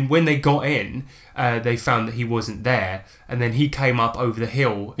 and then when they got in, they found that he wasn't there, and then he came up over the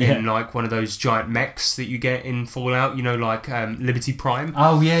hill in like one of those giant mechs that you get in Fallout, like Liberty Prime.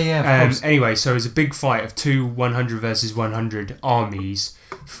 Oh yeah, of course. Anyway, so it was a big fight of 2 100 versus 100 armies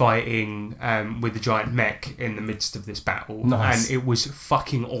fighting with the giant mech in the midst of this battle. Nice. And it was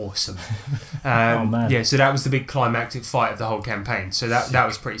fucking awesome. Oh man. Yeah, so that was the big climactic fight of the whole campaign. So that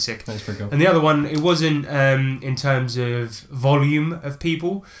was pretty sick. That's pretty cool. And the other one, it wasn't in terms of volume of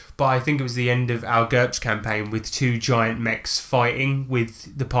people, but I think it was the end of our GURPS campaign with 2 giant mechs fighting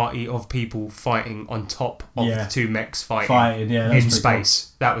with the party of people fighting on top of the 2 mechs fighting in space.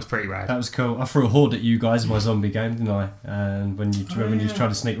 Cool. That was pretty rad. That was cool. I threw a horde at you guys in my zombie game, didn't I? And when you tried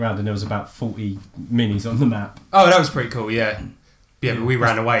to sneak around, and there was about 40 minis on the map. Oh, that was pretty cool. Yeah. Yeah, but we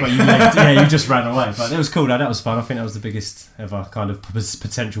ran away. But you just ran away. But it was cool. That was fun. I think that was the biggest ever kind of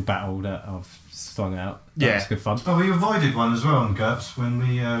potential battle that I've flung out. That was good fun. Oh, we avoided one as well on GURPS when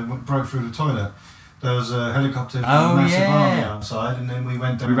we broke through the toilet. There was a helicopter with a massive army outside, and then we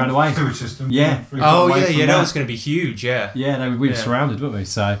went down. We ran away. The sewage system. That was going to be huge. Yeah. Yeah, we were surrounded, weren't we?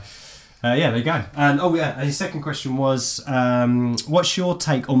 So There you go. And and his second question was, what's your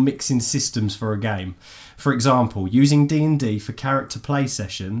take on mixing systems for a game? For example, using D&D for character play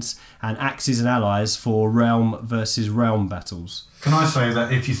sessions and Axes and Allies for realm versus realm battles. Can I say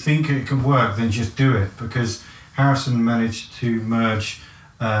that if you think it can work, then just do it, because Harrison managed to merge,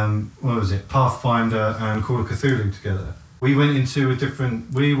 Pathfinder and Call of Cthulhu together. We went into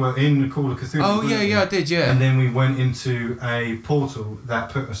we were in the Call of Cthulhu. Oh, yeah, I did, yeah. And then we went into a portal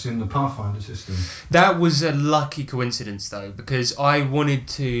that put us in the Pathfinder system. That was a lucky coincidence, though, because I wanted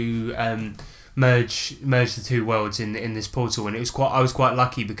to merge the two worlds in this portal, and I was quite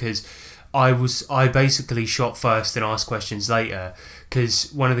lucky because I basically shot first and asked questions later,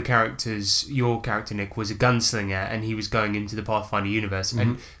 because one of the characters, your character Nick, was a gunslinger and he was going into the Pathfinder universe,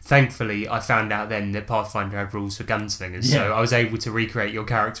 and thankfully I found out then that Pathfinder had rules for gunslingers, so I was able to recreate your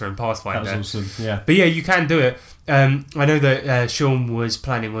character in Pathfinder. That was awesome, yeah. But yeah, you can do it. I know that Sean was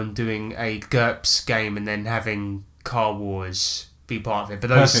planning on doing a GURPS game and then having Car Wars be part of it, but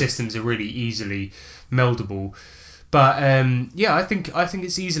those systems are really easily meldable. But I think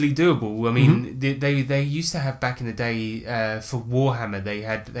it's easily doable. I mean, they used to have back in the day for Warhammer. They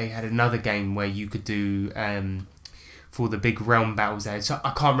had another game where you could do for the big realm battles there. So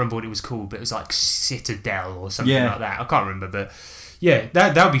I can't remember what it was called, but it was like Citadel or something like that. I can't remember, but yeah,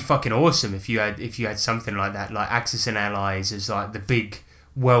 that would be fucking awesome if you had something like that, like Axis and Allies as like the big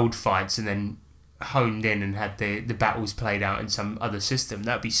world fights, and then honed in and had the battles played out in some other system.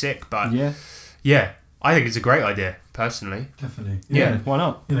 That'd be sick. But yeah. I think it's a great idea, personally. Definitely. Yeah, why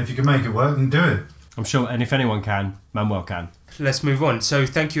not? If you can make it work, then do it. I'm sure, and if anyone can, Manuel can. Let's move on. So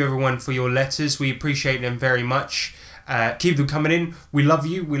thank you everyone for your letters. We appreciate them very much. Keep them coming in. We love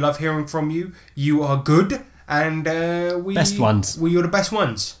you. We love hearing from you. You are good. And best ones. You're the best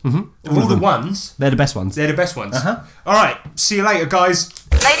ones. Mm-hmm. All the ones. They're the best ones. They're the best ones. Uh-huh. All right. See you later, guys.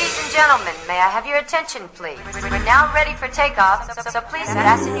 Ladies and gentlemen, may I have your attention, please? We're now ready for takeoff, so please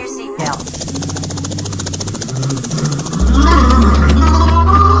fasten your seatbelts.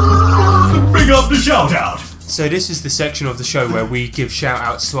 Bring up the shout out. So this is the section of the show where we give shout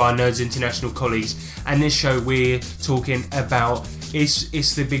outs to our Nerds International colleagues, and this show we're talking about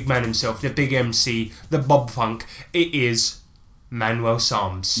it's the big man himself, the big MC, the Bob Funk. It is Manuel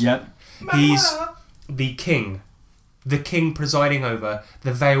Psalms. Yep. He's the king presiding over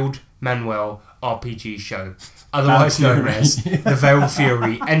the Veiled Manuel RPG show, otherwise known as the Veiled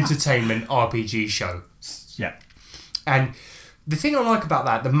Fury Entertainment RPG show. Yeah. And the thing I like about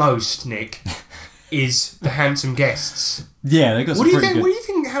that the most, Nick, is the handsome guests. Yeah, they got some What do pretty you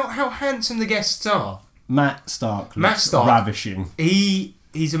think how handsome the guests are? Matt Stark ravishing.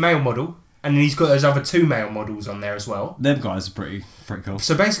 He's a male model, and then he's got those other two male models on there as well. Them guys are pretty cool.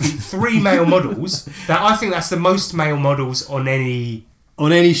 So basically 3 male models. I think that's the most male models on any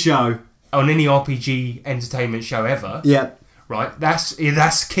show. On any RPG entertainment show ever. Yeah. Right? That's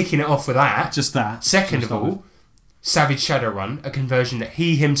kicking it off with that. Just that. Second of all, Savage Shadowrun, a conversion that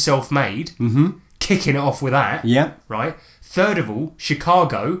he himself made. Mm-hmm. Kicking it off with that. Yeah. Right? Third of all,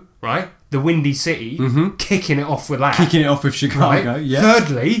 Chicago, right? The Windy City. Mm-hmm. Kicking it off with that. Kicking it off with Chicago, right? yeah.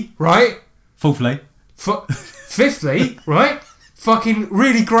 Thirdly, right? Fourthly. Fifthly, right? Fucking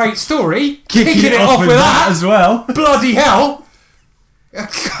really great story. Kicking it off with that as well. Bloody hell.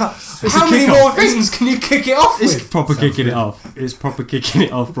 How many more things can you kick it off with? It's proper kicking it off. It's proper kicking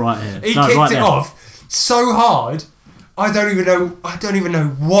it off right here. He kicked it off so hard, I don't even know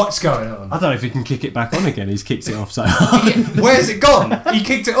what's going on. I don't know if he can kick it back on again. He's kicked it off so hard. Where's it gone? He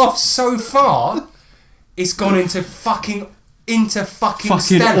kicked it off so far, it's gone into fucking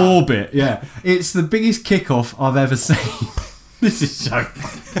stellar orbit. Yeah, it's the biggest kickoff I've ever seen. This is so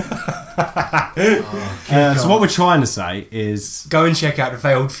so what we're trying to say is go and check out the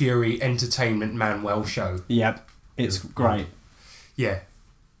Veiled Fury Entertainment Manuel show. Yep, it's great. Yeah,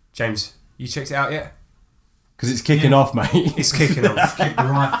 James, you checked it out yet? Because it's kicking off, mate. It's kicking off. Kick the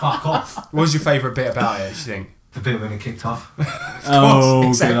right fuck off. What was your favourite bit about it, do you think? The bit when it kicked off. Oh,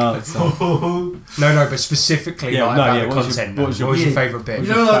 exactly. No, but specifically about the content. What was your favourite bit? You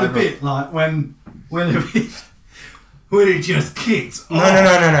know, like the bit like when it just kicked. No.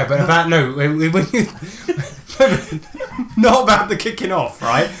 But about when you, not about the kicking off,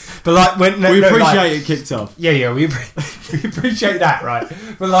 right? But like when we appreciate it kicked off. Yeah, we appreciate that, right?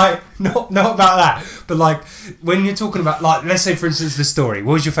 But like not about that. But like when you're talking about like, let's say for instance the story.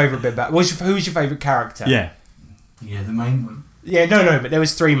 What was your favourite bit about? Who was your favourite character? Yeah, the main one. Yeah, no, but there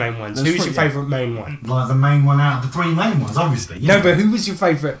was 3 main ones. Who was your favourite main one? Like the main one out of the 3 main ones, obviously. No, but who was your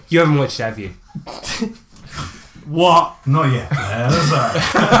favourite? You haven't watched it, have you? What? Not yet.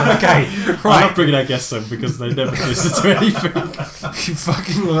 Okay, I right. love bringing our guests on because they never listen to anything. You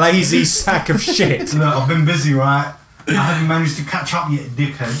fucking lazy sack of shit. Look, I've been busy, right? I haven't managed to catch up yet,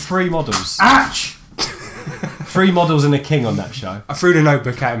 dickhead. 3 models. Ouch! 3 models and a king on that show. I threw the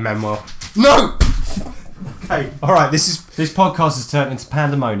notebook at him, Manuel. No! Okay, alright, this podcast has turned into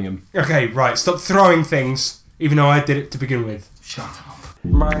pandemonium. Okay, right, stop throwing things, even though I did it to begin with. Shut up.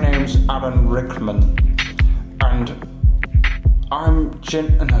 My name's Alan Rickman, and I'm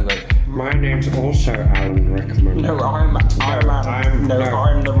No, wait. My name's also Alan Rickman. No, I'm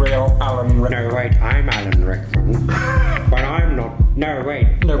the real Alan Rickman. No, wait, I'm Alan Rickman. But I'm not. No,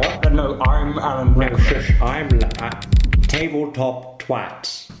 wait. No, what? No, I'm Alan Rickman. No, shush. I'm Tabletop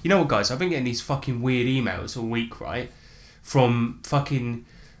Twats. You know what, guys? I've been getting these fucking weird emails all week, right? From fucking...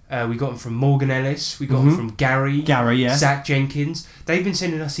 we got them from Morgan Ellis. We got them from Gary. Yeah. Zach Jenkins. They've been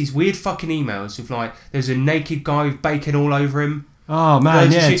sending us these weird fucking emails with, like, there's a naked guy with bacon all over him. Oh,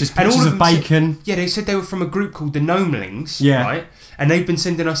 man, yeah, just pictures of bacon. They said they were from a group called the Gnomelings, yeah. Right? And they've been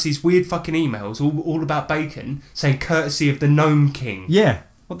sending us these weird fucking emails all about bacon, saying courtesy of the Gnome King. Yeah,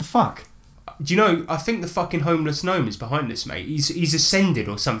 what the fuck? Do you know, I think the fucking homeless gnome is behind this, mate. He's ascended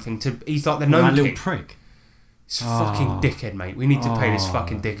or something to... He's like the Gnome King. That little prick. He's a fucking dickhead, mate. We need to pay this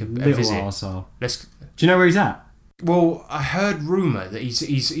fucking dick a visit. Arsehole. Do you know where he's at? Well, I heard rumour that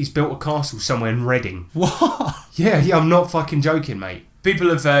he's built a castle somewhere in Reading. What? Yeah, I'm not fucking joking, mate. People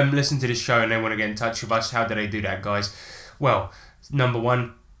have listened to this show and they want to get in touch with us. How do they do that, guys? Well, number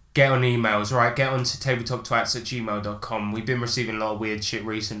one, get on emails, right? Get on to tabletoptwats@gmail.com. We've been receiving a lot of weird shit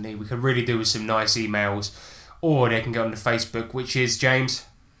recently. We could really do with some nice emails. Or they can get on to Facebook, which is, James...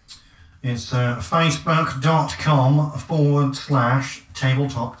 It's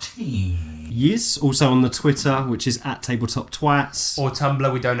facebook.com/tabletoptea. Yes, also on the Twitter, which is @tabletoptwats. Or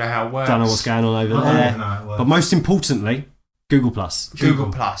Tumblr, we don't know how it works. Don't know what's going on over there. But most importantly, Google+. Google+.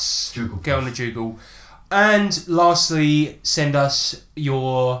 Get on the Google. And lastly, send us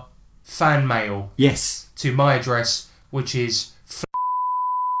your fan mail. Yes. To my address, which is...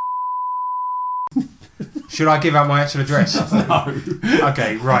 Should I give out my actual address? No.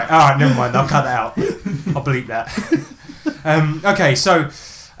 Okay, right. Alright, never mind. I'll cut that out. I'll bleep that. Okay, so...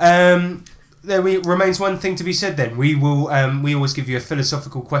 there remains one thing to be said then. We will. We always give you a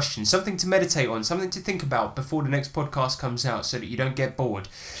philosophical question, something to meditate on, something to think about before the next podcast comes out, so that you don't get bored.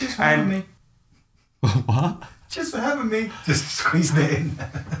 Just for having me. What? Just for having me. Just squeezed it in.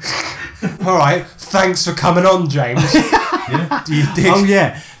 All right. Thanks for coming on, James. Yeah. Oh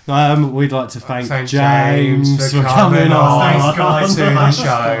yeah. We'd like to thank James for coming on. Thanks, guys, to the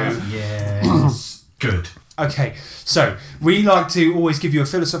show. Yes. Good. Okay, so we like to always give you a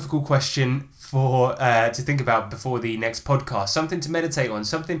philosophical question for to think about before the next podcast, something to meditate on,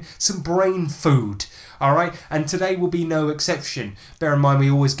 some brain food. All right, and today will be no exception. Bear in mind, we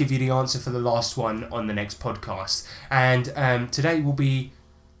always give you the answer for the last one on the next podcast, and today will be: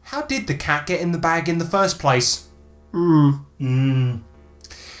 how did the cat get in the bag in the first place?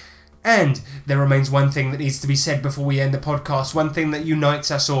 And there remains one thing that needs to be said before we end the podcast, one thing that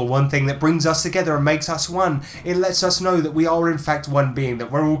unites us all, one thing that brings us together and makes us one. It lets us know that we are in fact one being, that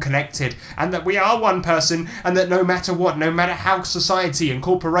we're all connected, and that we are one person, and that no matter what, no matter how society and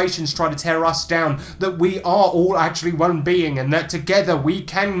corporations try to tear us down, that we are all actually one being, and that together we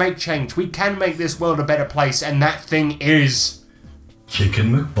can make change, we can make this world a better place, and that thing is...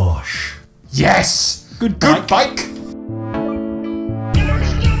 Chicken McBosh. Yes! Good bike!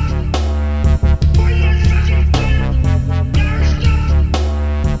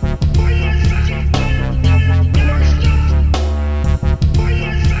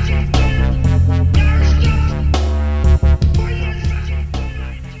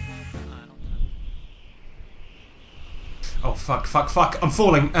 Oh, fuck, I'm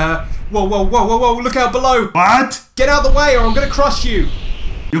falling. Whoa, look out below. What? Get out of the way or I'm gonna crush you.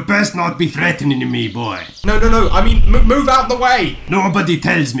 You best not be threatening me, boy. No, I mean, move out the way. Nobody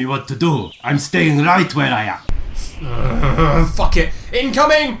tells me what to do. I'm staying right where I am. Fuck it.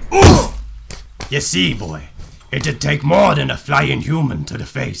 Incoming! Oof! You see, boy, it'd take more than a flying human to the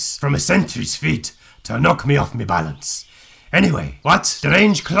face from a sentry's feet to knock me off my balance. Anyway, what?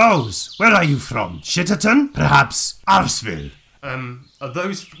 Strange clothes. Where are you from? Shitterton? Perhaps Arseville? Are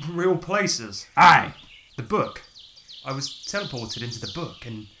those real places? Aye. The book. I was teleported into the book,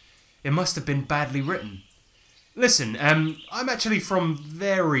 and it must have been badly written. Listen, I'm actually from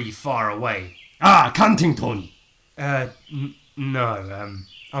very far away. Ah, Cantington. No,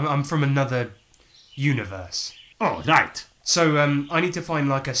 I'm from another universe. Oh, right. So, I need to find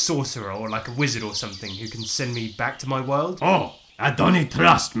like a sorcerer or like a wizard or something who can send me back to my world. Oh, I don't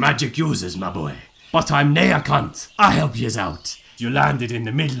trust magic users, my boy. But I'm nae a cunt. I'll help yous out. You landed in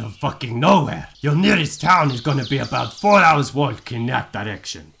the middle of fucking nowhere. Your nearest town is gonna be about 4 hours walk in that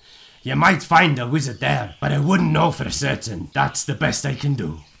direction. You might find a wizard there, but I wouldn't know for certain. That's the best I can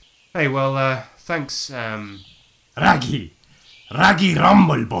do. Hey, well, thanks, Raggy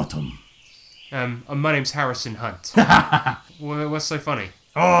Rumblebottom. My name's Harrison Hunt. What's so funny?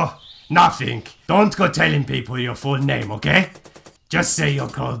 Oh, nothing. Don't go telling people your full name, okay? Just say you're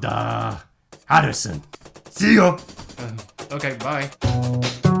called, Harrison. See you. Okay, bye.